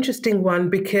really interesting one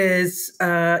because,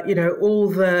 all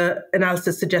the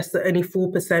analysis suggests that only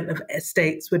 4% of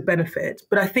estates would benefit.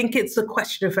 But I think it's a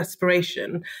question of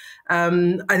aspiration.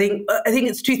 I think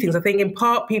it's two things. I think in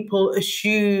part people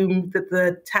assume that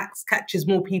the tax catches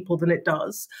more people than it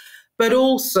does. But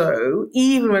also,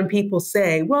 even when people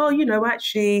say, well,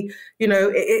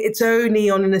 it's only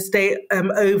on an estate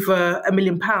over £1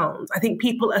 million, I think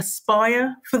people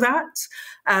aspire for that.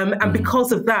 And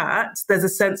because of that, there's a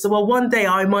sense of, well, one day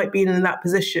I might be in that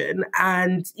position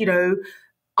and,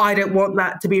 I don't want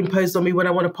that to be imposed on me when I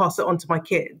want to pass it on to my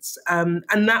kids. And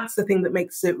that's the thing that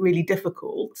makes it really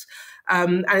difficult.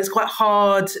 And it's quite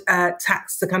hard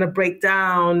tax to kind of break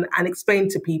down and explain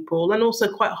to people, and also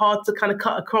quite hard to kind of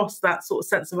cut across that sort of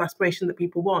sense of aspiration that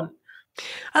people want.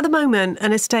 At the moment,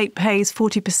 an estate pays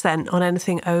 40% on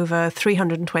anything over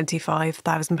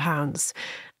 £325,000.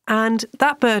 And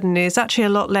that burden is actually a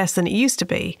lot less than it used to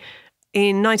be.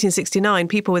 In 1969,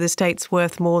 people with estates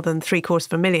worth more than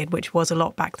 $750,000, which was a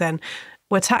lot back then,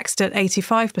 were taxed at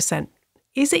 85%.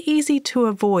 Is it easy to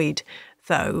avoid,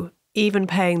 though, even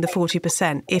paying the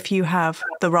 40% if you have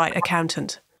the right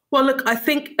accountant? Well, look, I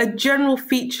think a general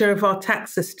feature of our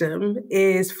tax system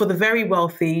is for the very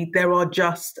wealthy, there are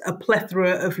just a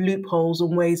plethora of loopholes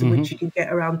and ways in which you can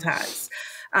get around tax.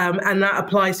 And that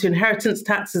applies to inheritance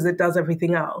tax as it does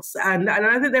everything else. And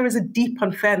I think there is a deep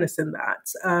unfairness in that.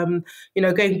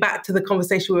 Going back to the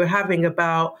conversation we were having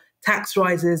about tax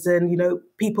rises and,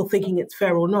 people thinking it's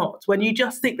fair or not. When you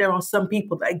just think there are some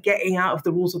people that are getting out of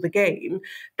the rules of the game,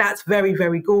 that's very,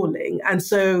 very galling. And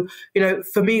so,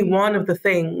 for me, one of the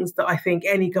things that I think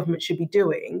any government should be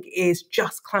doing is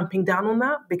just clamping down on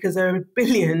that, because there are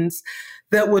billions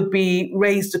that would be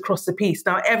raised across the piece.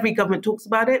 Now, every government talks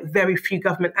about it. Very few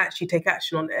government actually take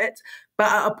action on it.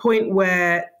 But at a point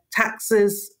where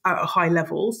taxes are at a high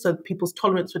level, so people's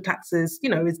tolerance for taxes,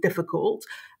 is difficult,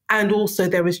 and also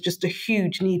there is just a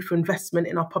huge need for investment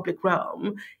in our public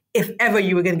realm. If ever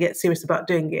you were going to get serious about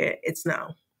doing it, it's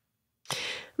now.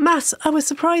 Matt, I was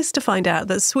surprised to find out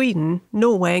that Sweden,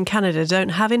 Norway and Canada don't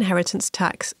have inheritance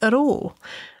tax at all.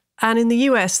 And in the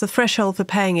US, the threshold for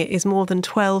paying it is more than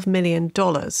 $12 million.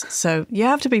 So you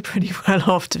have to be pretty well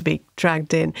off to be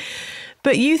dragged in.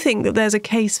 But you think that there's a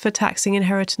case for taxing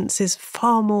inheritances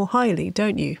far more highly,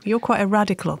 don't you? You're quite a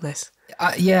radical on this.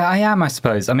 Yeah, I am, I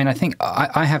suppose. I mean, I think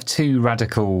I have two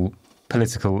radical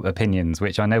political opinions,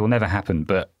 which I know will never happen,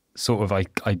 but sort of I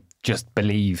just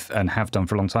believe and have done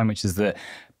for a long time, which is that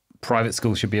private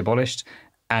schools should be abolished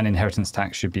and inheritance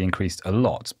tax should be increased a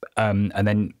lot. And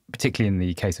then particularly in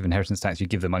the case of inheritance tax, you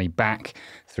give the money back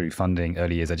through funding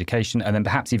early years education, and then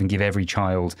perhaps even give every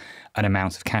child an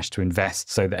amount of cash to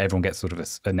invest so that everyone gets sort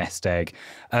of a nest egg.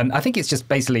 I think it's just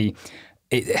basically,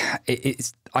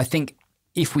 I think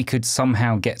if we could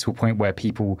somehow get to a point where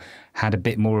people had a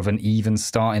bit more of an even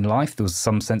start in life, there was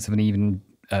some sense of an even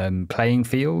playing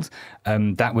field,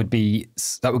 that would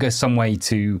go some way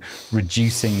to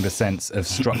reducing the sense of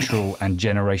structural and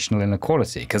generational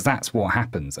inequality, because that's what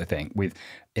happens, I think, with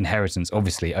inheritance.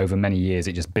 Obviously, over many years,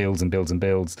 it just builds and builds and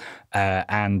builds,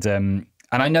 and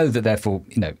I know that therefore,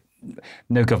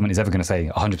 no government is ever going to say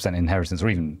 100% inheritance, or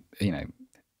even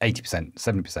 80%,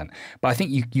 70%. But I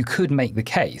think you could make the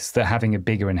case that having a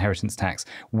bigger inheritance tax,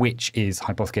 which is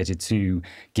hypothecated to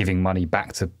giving money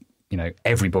back to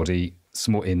everybody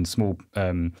in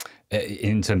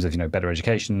terms of better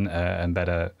education and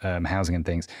better housing and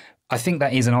things, I think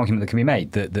that is an argument that can be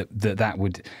made that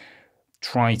would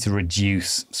try to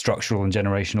reduce structural and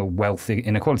generational wealth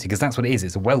inequality, because that's what it is.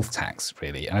 It's a wealth tax,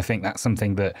 really. And I think that's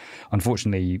something that,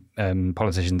 unfortunately,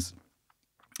 politicians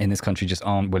in this country just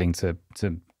aren't willing to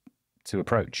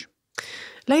approach.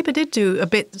 Labour did do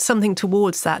something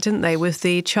towards that, didn't they, with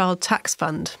the child tax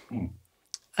fund,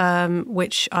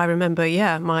 which I remember,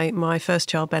 my first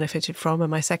child benefited from, and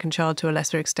my second child to a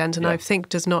lesser extent, and I think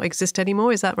does not exist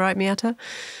anymore. Is that right, Miatta?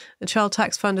 The child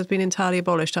tax fund has been entirely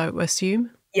abolished, I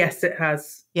assume? Yes, it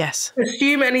has. Yes.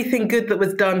 Assume anything good that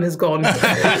was done has gone.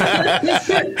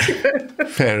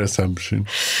 Fair assumption.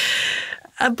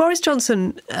 Boris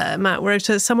Johnson, Matt, wrote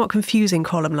a somewhat confusing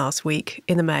column last week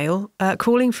in the Mail,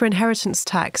 calling for inheritance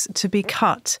tax to be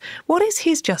cut. What is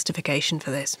his justification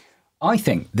for this? I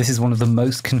think this is one of the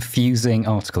most confusing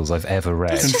articles I've ever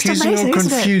read. It's just Confusing amazing, or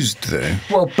isn't it? confused, though?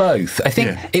 Well, both. I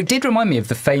think it did remind me of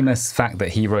the famous fact that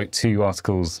he wrote 2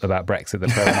 articles about Brexit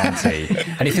that fell on anti,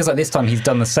 and it feels like this time he's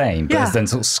done the same, but has then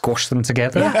sort of squashed them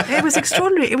together. Yeah, it was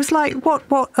extraordinary. It was like,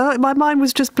 my mind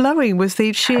was just blowing with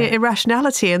the sheer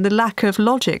irrationality and the lack of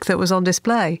logic that was on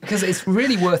display. Because it's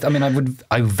really worth,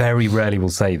 I very rarely will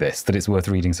say this, that it's worth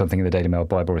reading something in the Daily Mail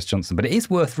by Boris Johnson, but it is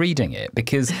worth reading it,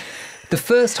 because the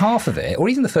first half of it, or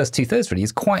even the first 2/3 really,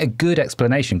 is quite a good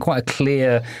explanation, quite a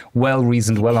clear,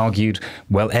 well-reasoned, well-argued,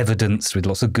 well-evidenced, with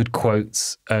lots of good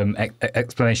quotes,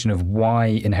 explanation of why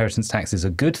inheritance tax is a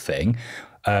good thing.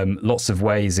 Lots of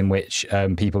ways in which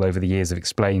people over the years have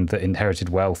explained that inherited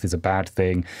wealth is a bad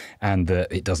thing, and that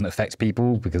it doesn't affect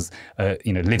people because,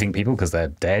 living people, because they're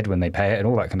dead when they pay it and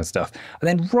all that kind of stuff. And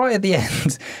then right at the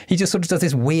end, he just sort of does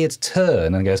this weird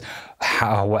turn and goes,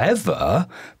 however,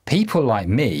 people like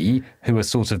me, who are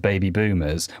sort of baby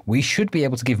boomers, we should be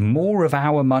able to give more of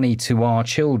our money to our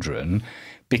children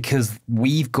because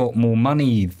we've got more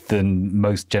money than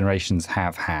most generations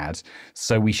have had.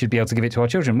 So we should be able to give it to our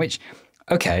children, which,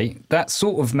 okay, that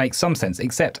sort of makes some sense,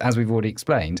 except, as we've already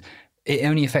explained, it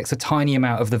only affects a tiny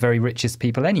amount of the very richest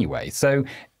people anyway. So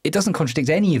it doesn't contradict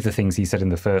any of the things he said in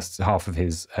the first half of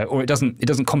his, or it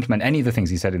doesn't complement any of the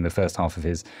things he said in the first half of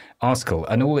his article.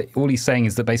 And all he's saying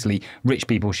is that basically rich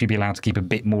people should be allowed to keep a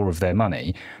bit more of their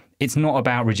money. It's not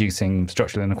about reducing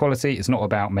structural inequality. It's not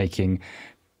about making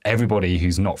everybody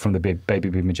who's not from the baby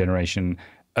boomer generation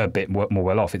a bit more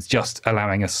well off. It's just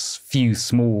allowing a few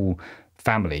small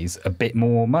families a bit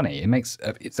more money.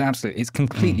 It's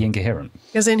completely incoherent.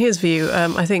 Because in his view,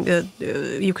 I think that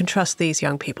you can trust these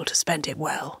young people to spend it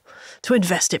well, to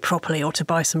invest it properly, or to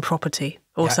buy some property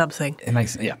or something.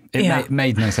 It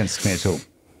made no sense to me at all.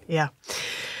 Yeah.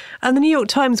 And the New York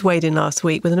Times weighed in last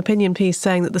week with an opinion piece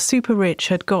saying that the super rich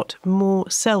had got more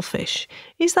selfish.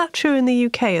 Is that true in the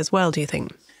UK as well, do you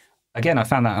think? Again, I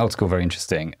found that article very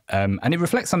interesting, and it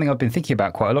reflects something I've been thinking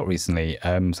about quite a lot recently,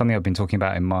 something I've been talking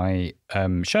about in my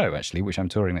show, actually, which I'm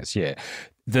touring next year.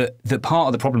 That part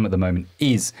of the problem at the moment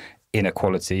is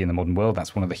inequality in the modern world.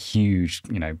 That's one of the huge,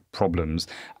 problems.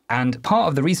 And part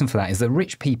of the reason for that is that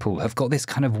rich people have got this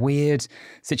kind of weird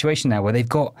situation now where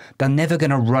they're never going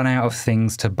to run out of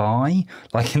things to buy.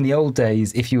 Like in the old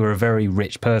days, if you were a very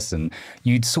rich person,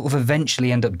 you'd sort of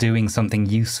eventually end up doing something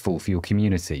useful for your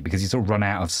community because you sort of run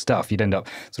out of stuff. You'd end up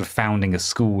sort of founding a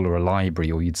school or a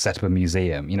library, or you'd set up a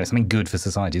museum, something good for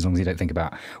society, as long as you don't think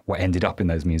about what ended up in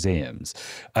those museums.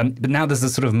 But now there's a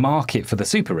sort of market for the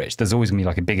super rich. There's always going to be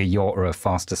like a bigger yacht or a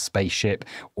faster spaceship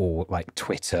or like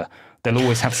Twitter. They'll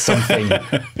always have something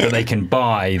that they can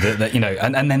buy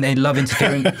and then they love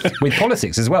interfering with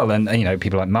politics as well. And,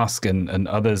 people like Musk and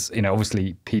others,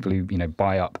 obviously people who,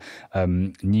 buy up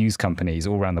news companies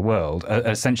all around the world are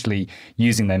essentially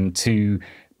using them to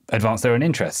advance their own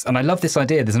interests. And I love this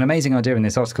idea. There's an amazing idea in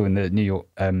this article in the New York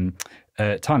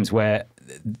Times where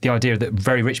the idea that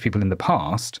very rich people in the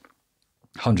past,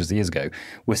 hundreds of years ago,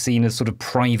 were seen as sort of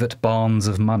private barns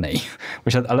of money,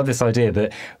 which I love this idea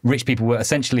that rich people were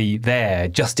essentially there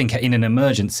just in an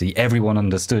emergency. Everyone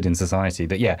understood in society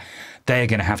that, they're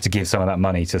going to have to give some of that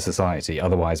money to society.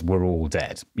 Otherwise, we're all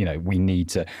dead. We need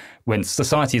to, when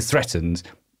society is threatened,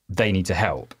 they need to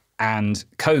help. And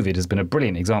COVID has been a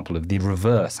brilliant example of the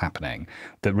reverse happening,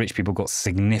 that rich people got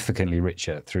significantly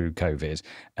richer through COVID.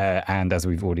 And as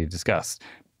we've already discussed,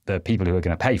 the people who are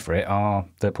going to pay for it are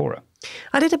the poorer.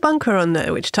 I did a bunker on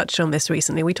which touched on this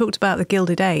recently. We talked about the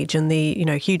Gilded Age and the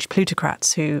huge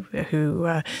plutocrats who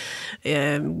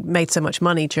made so much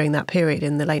money during that period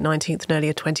in the late 19th and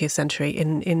earlier 20th century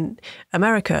in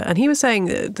America. And he was saying,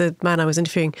 the man I was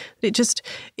interviewing,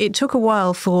 it took a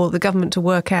while for the government to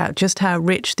work out just how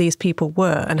rich these people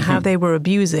were and how they were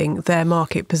abusing their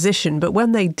market position. But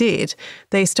when they did,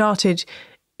 they started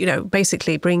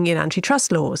basically bringing in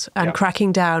antitrust laws and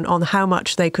cracking down on how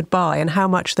much they could buy and how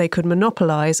much they could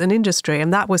monopolise an industry.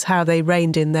 And that was how they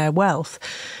reined in their wealth.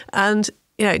 And,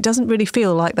 it doesn't really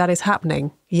feel like that is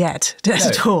happening yet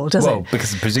at all, does it? Well,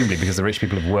 presumably because the rich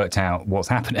people have worked out what's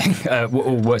happening, or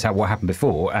worked out what happened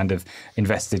before, and have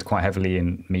invested quite heavily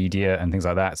in media and things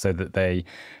like that, so that they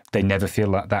never feel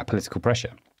like that political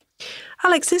pressure.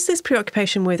 Alex, is this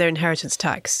preoccupation with their inheritance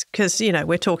tax? Because,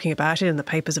 we're talking about it and the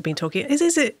papers have been talking.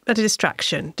 Is it a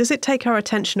distraction? Does it take our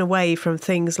attention away from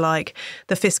things like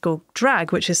the fiscal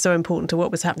drag, which is so important to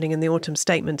what was happening in the autumn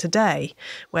statement today,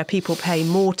 where people pay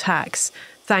more tax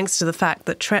thanks to the fact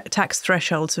that tax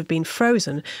thresholds have been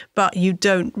frozen, but you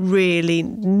don't really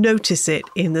notice it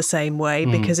in the same way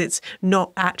because it's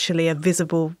not actually a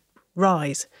visible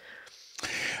rise?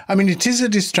 I mean, it is a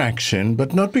distraction,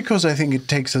 but not because I think it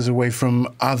takes us away from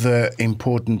other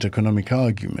important economic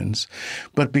arguments,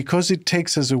 but because it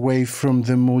takes us away from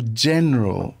the more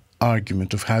general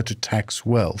argument of how to tax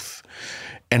wealth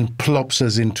and plops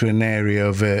us into an area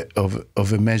of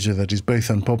a measure that is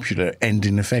both unpopular and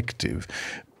ineffective.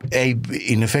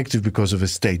 Ineffective because of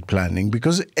estate planning,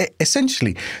 because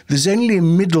essentially there's only a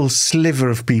middle sliver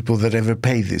of people that ever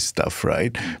pay this stuff,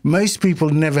 right? Most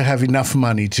people never have enough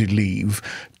money to leave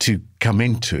to come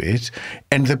into it.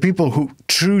 And the people who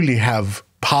truly have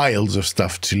piles of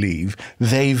stuff to leave,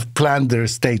 they've planned their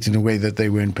estate in a way that they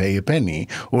won't pay a penny,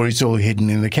 or it's all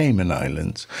hidden in the Cayman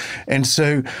Islands. And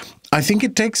so I think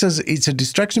it's a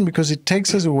distraction because it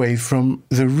takes us away from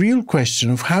the real question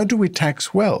of how do we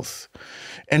tax wealth?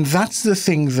 And that's the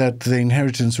thing that the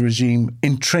inheritance regime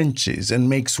entrenches and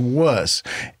makes worse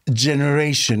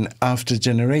generation after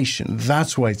generation.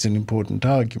 That's why it's an important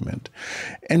argument.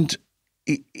 And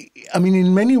I mean,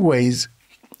 in many ways,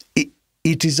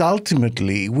 it is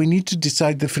ultimately, we need to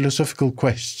decide the philosophical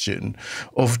question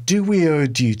of, do we owe a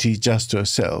duty just to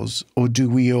ourselves, or do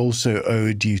we also owe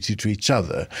a duty to each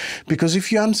other? Because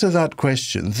if you answer that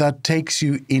question, that takes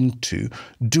you into,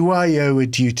 do I owe a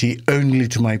duty only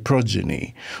to my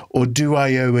progeny, or do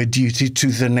I owe a duty to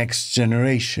the next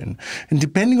generation? And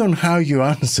depending on how you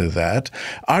answer that,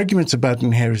 arguments about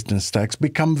inheritance tax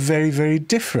become very, very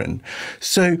different.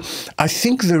 So I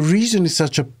think the reason it's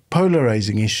such a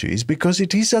polarizing issue is because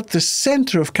it is at the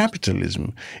center of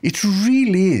capitalism. It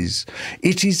really is.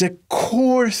 It is a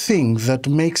core thing that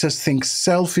makes us think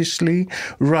selfishly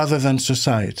rather than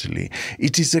societally.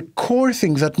 It is a core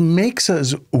thing that makes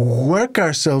us work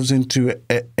ourselves into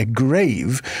a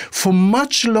grave for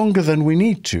much longer than we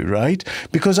need to, right?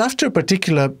 Because after a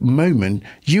particular moment,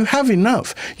 you have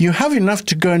enough. You have enough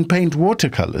to go and paint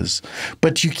watercolors,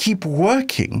 but you keep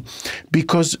working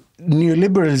because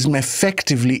neoliberalism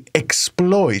effectively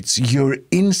exploits your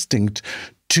instinct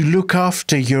to look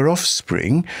after your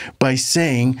offspring by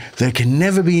saying there can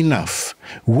never be enough.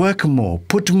 Work more,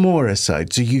 put more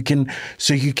aside, so you can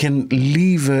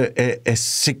leave a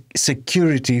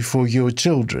security for your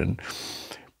children.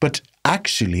 But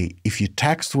actually, if you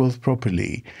taxed wealth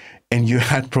properly and you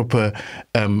had proper,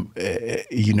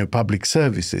 public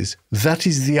services, that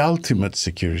is the ultimate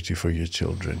security for your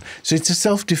children. So it's a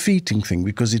self-defeating thing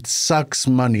because it sucks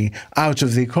money out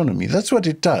of the economy. That's what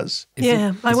it does.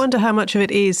 I wonder how much of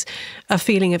it is a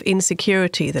feeling of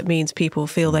insecurity that means people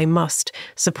feel they must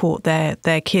support their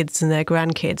kids and their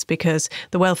grandkids because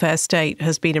the welfare state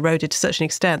has been eroded to such an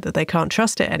extent that they can't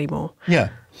trust it anymore. Yeah.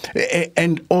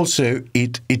 And also,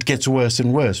 it gets worse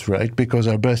and worse, right? Because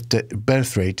our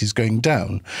birth rate is going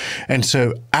down. And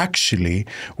so actually,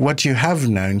 what you have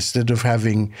now, instead of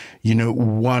having,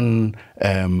 one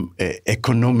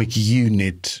economic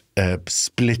unit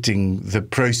splitting the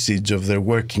proceeds of their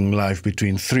working life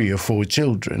between 3 or 4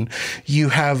 children, you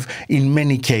have, in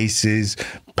many cases,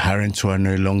 parents who are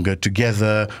no longer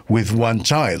together with one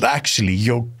child. Actually,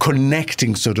 you're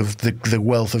connecting sort of the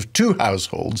wealth of 2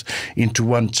 households into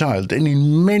one child. And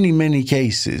in many, many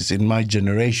cases in my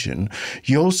generation,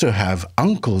 you also have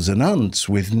uncles and aunts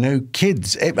with no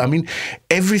kids. I mean,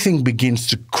 everything begins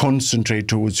to concentrate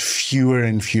towards fewer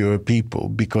and fewer people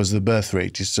because the birth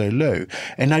rate is so low.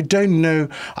 And I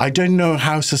I don't know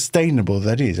how sustainable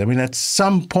that is. I mean, at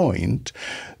some point,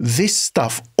 this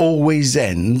stuff always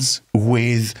ends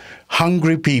with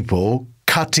hungry people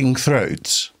cutting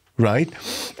throats, right?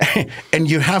 And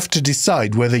you have to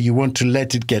decide whether you want to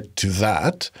let it get to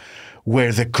that,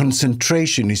 where the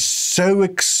concentration is so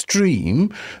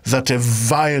extreme that a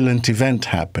violent event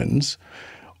happens,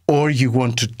 or you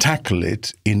want to tackle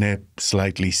it in a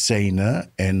slightly saner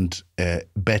and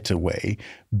better way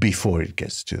before it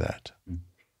gets to that.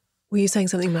 Were you saying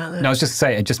something about that? No, I was just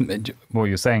saying, what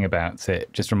you're saying about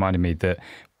it just reminded me that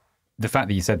the fact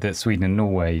that you said that Sweden and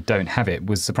Norway don't have it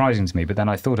was surprising to me, but then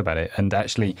I thought about it, and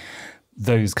actually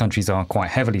those countries are quite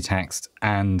heavily taxed,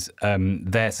 and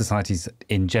their societies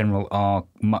in general are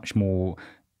much more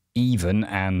even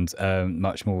and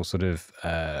much more sort of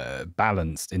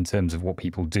balanced in terms of what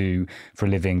people do for a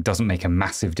living. Doesn't make a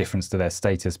massive difference to their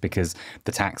status because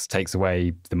the tax takes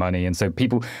away the money. And so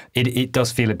people, it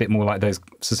does feel a bit more like those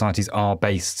societies are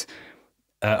based,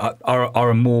 are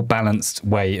a more balanced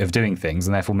way of doing things,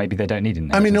 and therefore maybe they don't need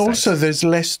an. I mean, also there's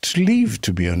less to leave,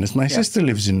 to be honest. My sister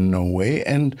lives in Norway,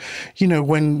 and you know,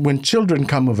 when children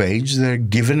come of age, they're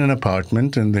given an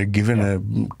apartment and they're given a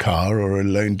car or a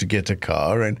loan to get a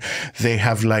car, and they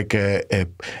have like a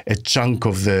chunk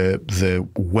of the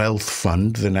wealth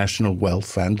fund, the national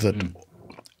wealth fund that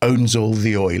owns all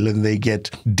the oil, and they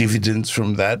get dividends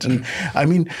from that. And I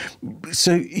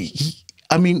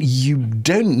mean, you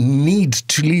don't need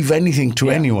to leave anything to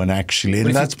anyone, actually,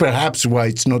 and that's perhaps why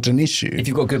it's not an issue. If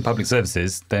you've got good public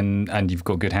services, and you've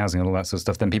got good housing and all that sort of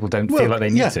stuff, then people don't feel like they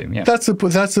need to. Yeah. That's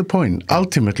the point.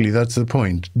 Ultimately, that's the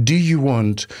point. Do you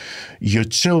want your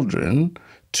children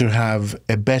to have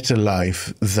a better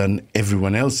life than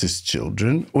everyone else's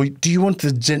children, or do you want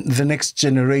the next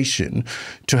generation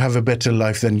to have a better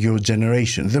life than your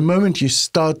generation? The moment you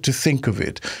start to think of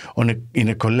it in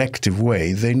a collective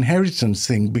way, the inheritance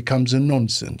thing becomes a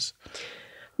nonsense.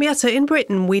 Miatta, in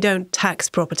Britain, we don't tax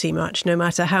property much, no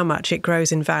matter how much it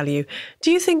grows in value.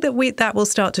 Do you think that that will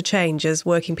start to change as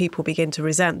working people begin to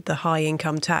resent the high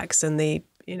income tax and the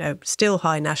still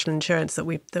high national insurance that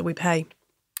we pay?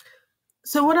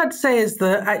 So what I'd say is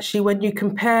that actually when you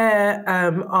compare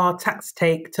our tax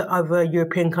take to other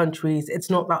European countries, it's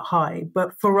not that high.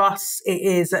 But for us, it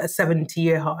is at a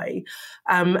 70-year high.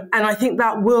 And I think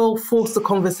that will force the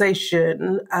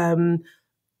conversation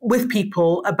with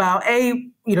people about, A,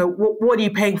 what are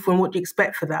you paying for and what do you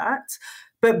expect for that?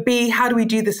 But B, how do we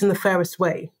do this in the fairest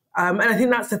way? And I think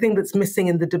that's the thing that's missing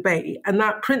in the debate. And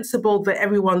that principle that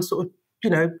everyone sort of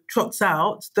trots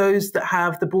out, those that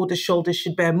have the broader shoulders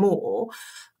should bear more,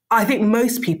 I think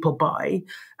most people buy.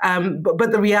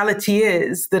 But the reality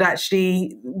is that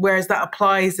actually, whereas that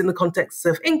applies in the context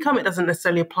of income, it doesn't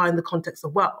necessarily apply in the context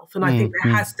of wealth. And I think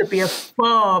there has to be a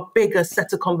far bigger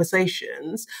set of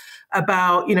conversations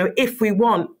about, if we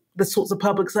want the sorts of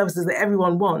public services that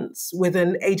everyone wants with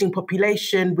an aging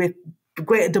population, with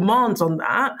greater demands on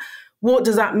that, what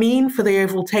does that mean for the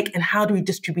overall take and how do we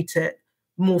distribute it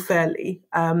more fairly?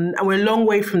 And we're a long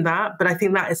way from that, but I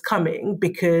think that is coming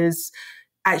because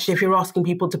actually if you're asking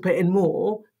people to put in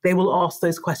more, they will ask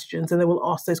those questions and they will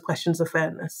ask those questions of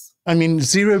fairness. I mean,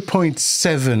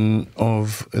 0.7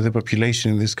 of the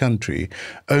population in this country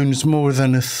owns more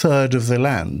than a third of the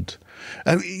land.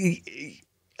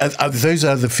 Those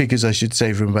are the figures, I should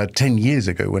say, from about 10 years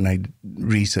ago when I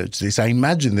researched this. I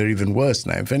imagine they're even worse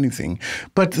now, if anything.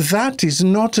 But that is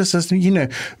not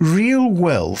real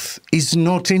wealth is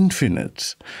not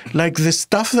infinite. Like the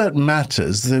stuff that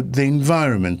matters, the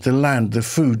environment, the land, the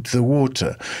food, the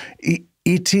water,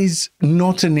 it is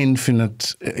not an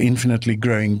infinitely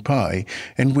growing pie.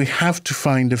 And we have to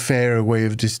find a fairer way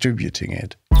of distributing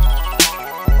it.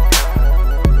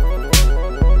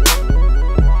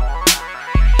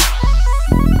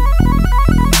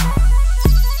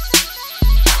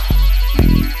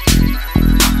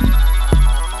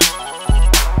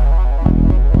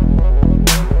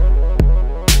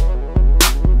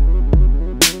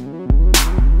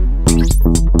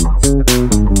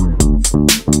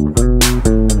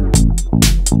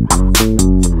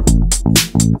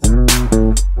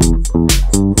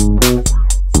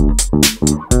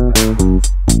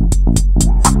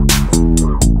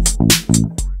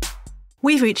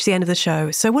 We've reached the end of the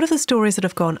show. So what are the stories that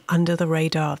have gone under the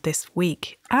radar this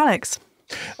week? Alex?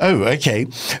 Oh, okay.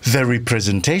 The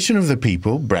representation of the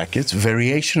people, brackets,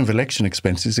 variation of election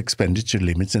expenses, expenditure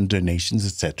limits and donations,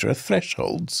 etc.,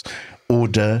 thresholds,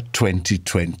 Order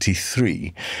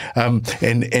 2023.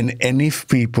 And if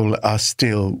people are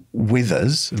still with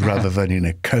us rather than in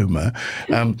a coma,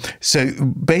 so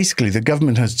basically the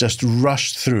government has just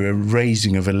rushed through a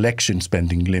raising of election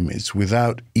spending limits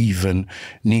without even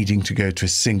needing to go to a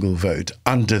single vote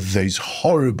under those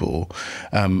horrible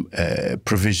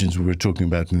provisions we were talking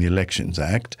about in the Elections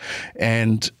Act.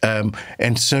 And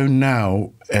so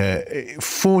now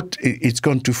it's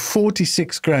gone to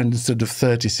 46 grand instead of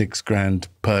 36 grand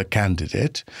per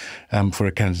candidate for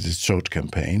a candidate's short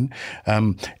campaign.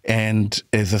 And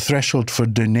the threshold for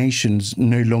donations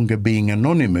no longer being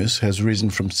anonymous has risen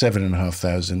from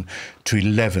 7,500 to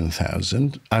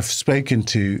 11,000. I've spoken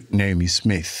to Naomi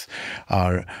Smith,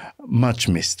 our much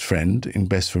missed friend in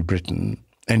Best for Britain,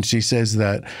 and she says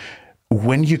that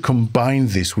when you combine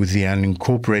this with the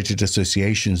unincorporated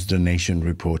associations donation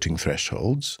reporting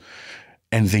thresholds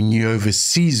and the new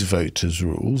overseas voters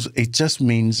rules, it just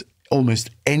means almost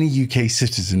any UK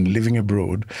citizen living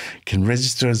abroad can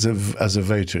register as a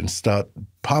voter and start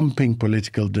pumping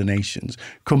political donations,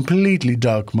 completely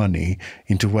dark money,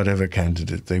 into whatever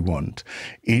candidate they want.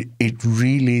 It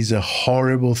really is a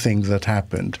horrible thing that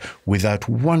happened without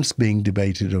once being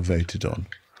debated or voted on.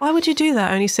 Why would you do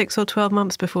that only 6 or 12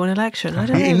 months before an election? I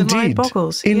don't know, the mind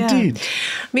boggles. Indeed.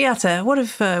 Yeah. Miatta, what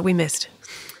have we missed?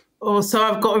 Oh, so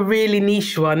I've got a really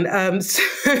niche one.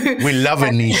 We love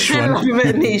a niche one. Love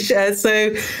a niche.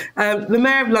 The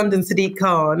Mayor of London, Sadiq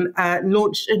Khan,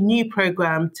 launched a new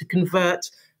programme to convert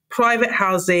private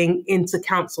housing into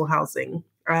council housing,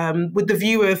 with the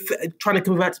view of trying to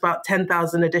convert about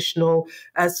 10,000 additional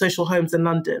social homes in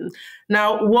London.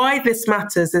 Now, why this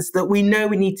matters is that we know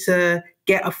we need to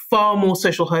get a far more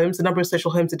social homes. The number of social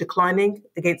homes are declining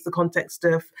against the context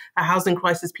of a housing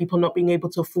crisis, people not being able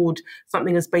to afford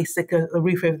something as basic as a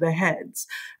roof over their heads.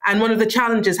 And one of the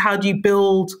challenges, how do you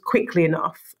build quickly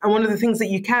enough? And one of the things that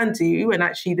you can do, and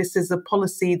actually this is a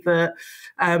policy that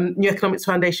New Economics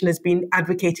Foundation has been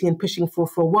advocating and pushing for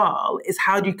a while, is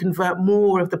how do you convert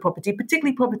more of the property,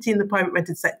 particularly property in the private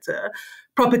rented sector,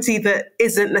 property that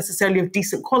isn't necessarily of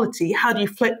decent quality, how do you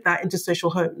flip that into social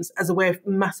homes as a way of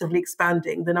massively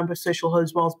expanding the number of social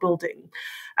homes whilst building?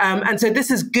 And so this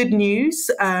is good news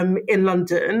in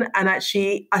London. And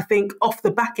actually, I think off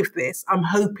the back of this, I'm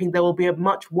hoping there will be a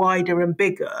much wider and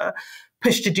bigger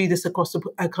push to do this across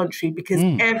the country, because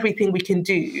everything we can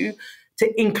do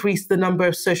to increase the number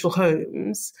of social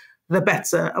homes, the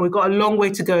better. And we've got a long way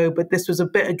to go, but this was a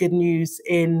bit of good news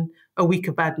in a week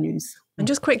of bad news. And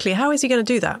just quickly, how is he going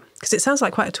to do that? Because it sounds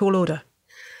like quite a tall order.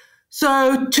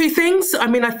 So two things. I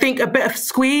mean, I think a bit of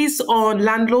squeeze on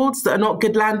landlords that are not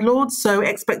good landlords. So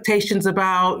expectations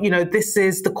about, this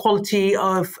is the quality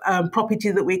of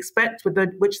property that we expect,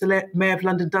 which the Mayor of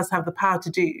London does have the power to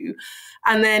do.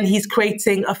 And then he's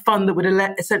creating a fund that would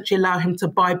essentially allow him to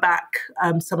buy back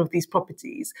some of these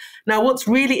properties. Now, what's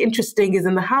really interesting is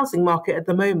in the housing market at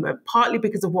the moment, partly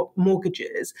because of what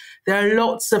mortgages, there are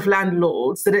lots of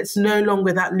landlords that it's no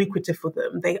longer that lucrative for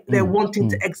them. They're wanting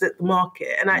to exit the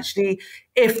market. And actually,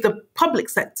 if the public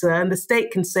sector and the state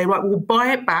can say, right, we'll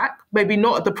buy it back, maybe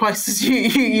not at the prices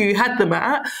you had them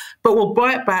at, but we'll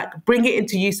buy it back, bring it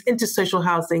into use, into social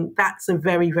housing, that's a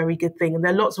very, very good thing. And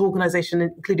there are lots of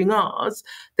organisations, including ours,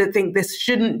 that think this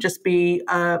shouldn't just be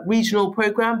a regional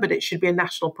programme, but it should be a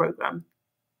national programme.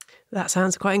 That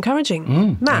sounds quite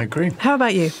encouraging. Matt, I agree. How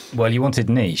about you? Well, you wanted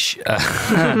niche.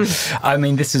 I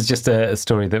mean, this is just a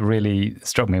story that really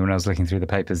struck me when I was looking through the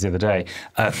papers the other day.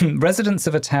 Residents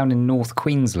of a town in North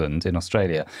Queensland in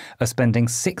Australia are spending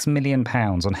 £6 million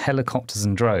on helicopters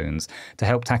and drones to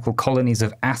help tackle colonies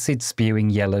of acid-spewing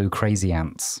yellow crazy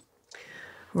ants.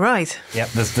 Right. Yep,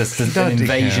 there's an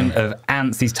invasion of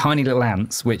ants, these tiny little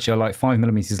ants, which are like 5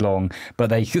 millimetres long, but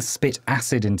they spit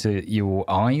acid into your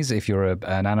eyes if you're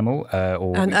an animal.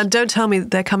 And don't tell me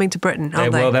they're coming to Britain, are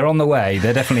they? Well, they're on the way.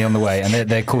 They're definitely on the way. And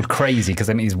they're called crazy because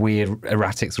they make these weird,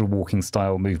 erratic sort of walking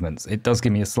style movements. It does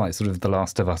give me a slight sort of The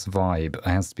Last of Us vibe, it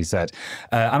has to be said.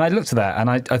 And I looked at that and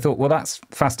I thought, well, that's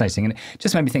fascinating. And it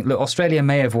just made me think, look, Australia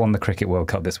may have won the Cricket World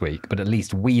Cup this week, but at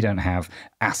least we don't have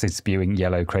acid-spewing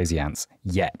yellow crazy ants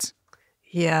yet.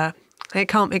 Yeah, it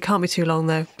can't be too long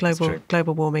though.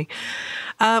 Global warming.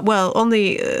 Well, on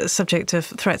the subject of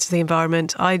threats to the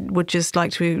environment, I would just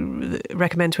like to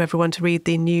recommend to everyone to read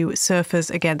the new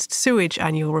Surfers Against Sewage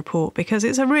annual report, because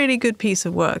it's a really good piece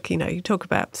of work. You talk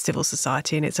about civil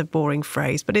society and it's a boring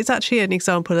phrase, but it's actually an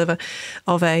example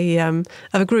of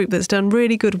a group that's done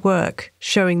really good work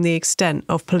showing the extent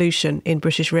of pollution in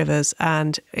British rivers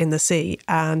and in the sea,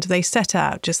 and they set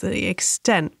out just the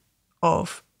extent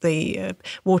of the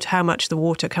water, how much the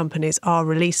water companies are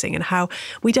releasing, and how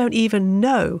we don't even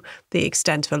know the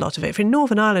extent of a lot of it. In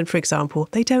Northern Ireland, for example,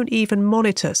 they don't even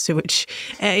monitor sewage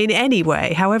in any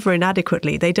way, however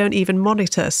inadequately. They don't even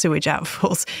monitor sewage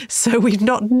outfalls. So we've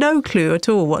no clue at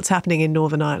all what's happening in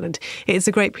Northern Ireland. It's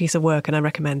a great piece of work and I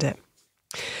recommend it.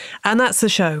 And that's the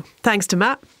show. Thanks to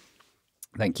Matt.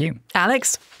 Thank you.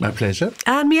 Alex. My pleasure.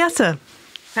 And Miatta.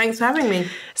 Thanks for having me.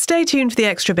 Stay tuned for the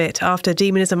extra bit after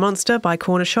Demon is a Monster by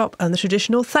Corner Shop and the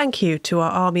traditional thank you to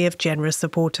our army of generous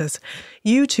supporters.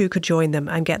 You too could join them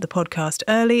and get the podcast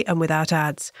early and without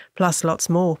ads, plus lots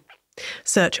more.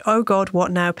 Search Oh God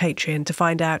What Now Patreon to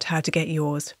find out how to get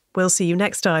yours. We'll see you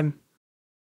next time.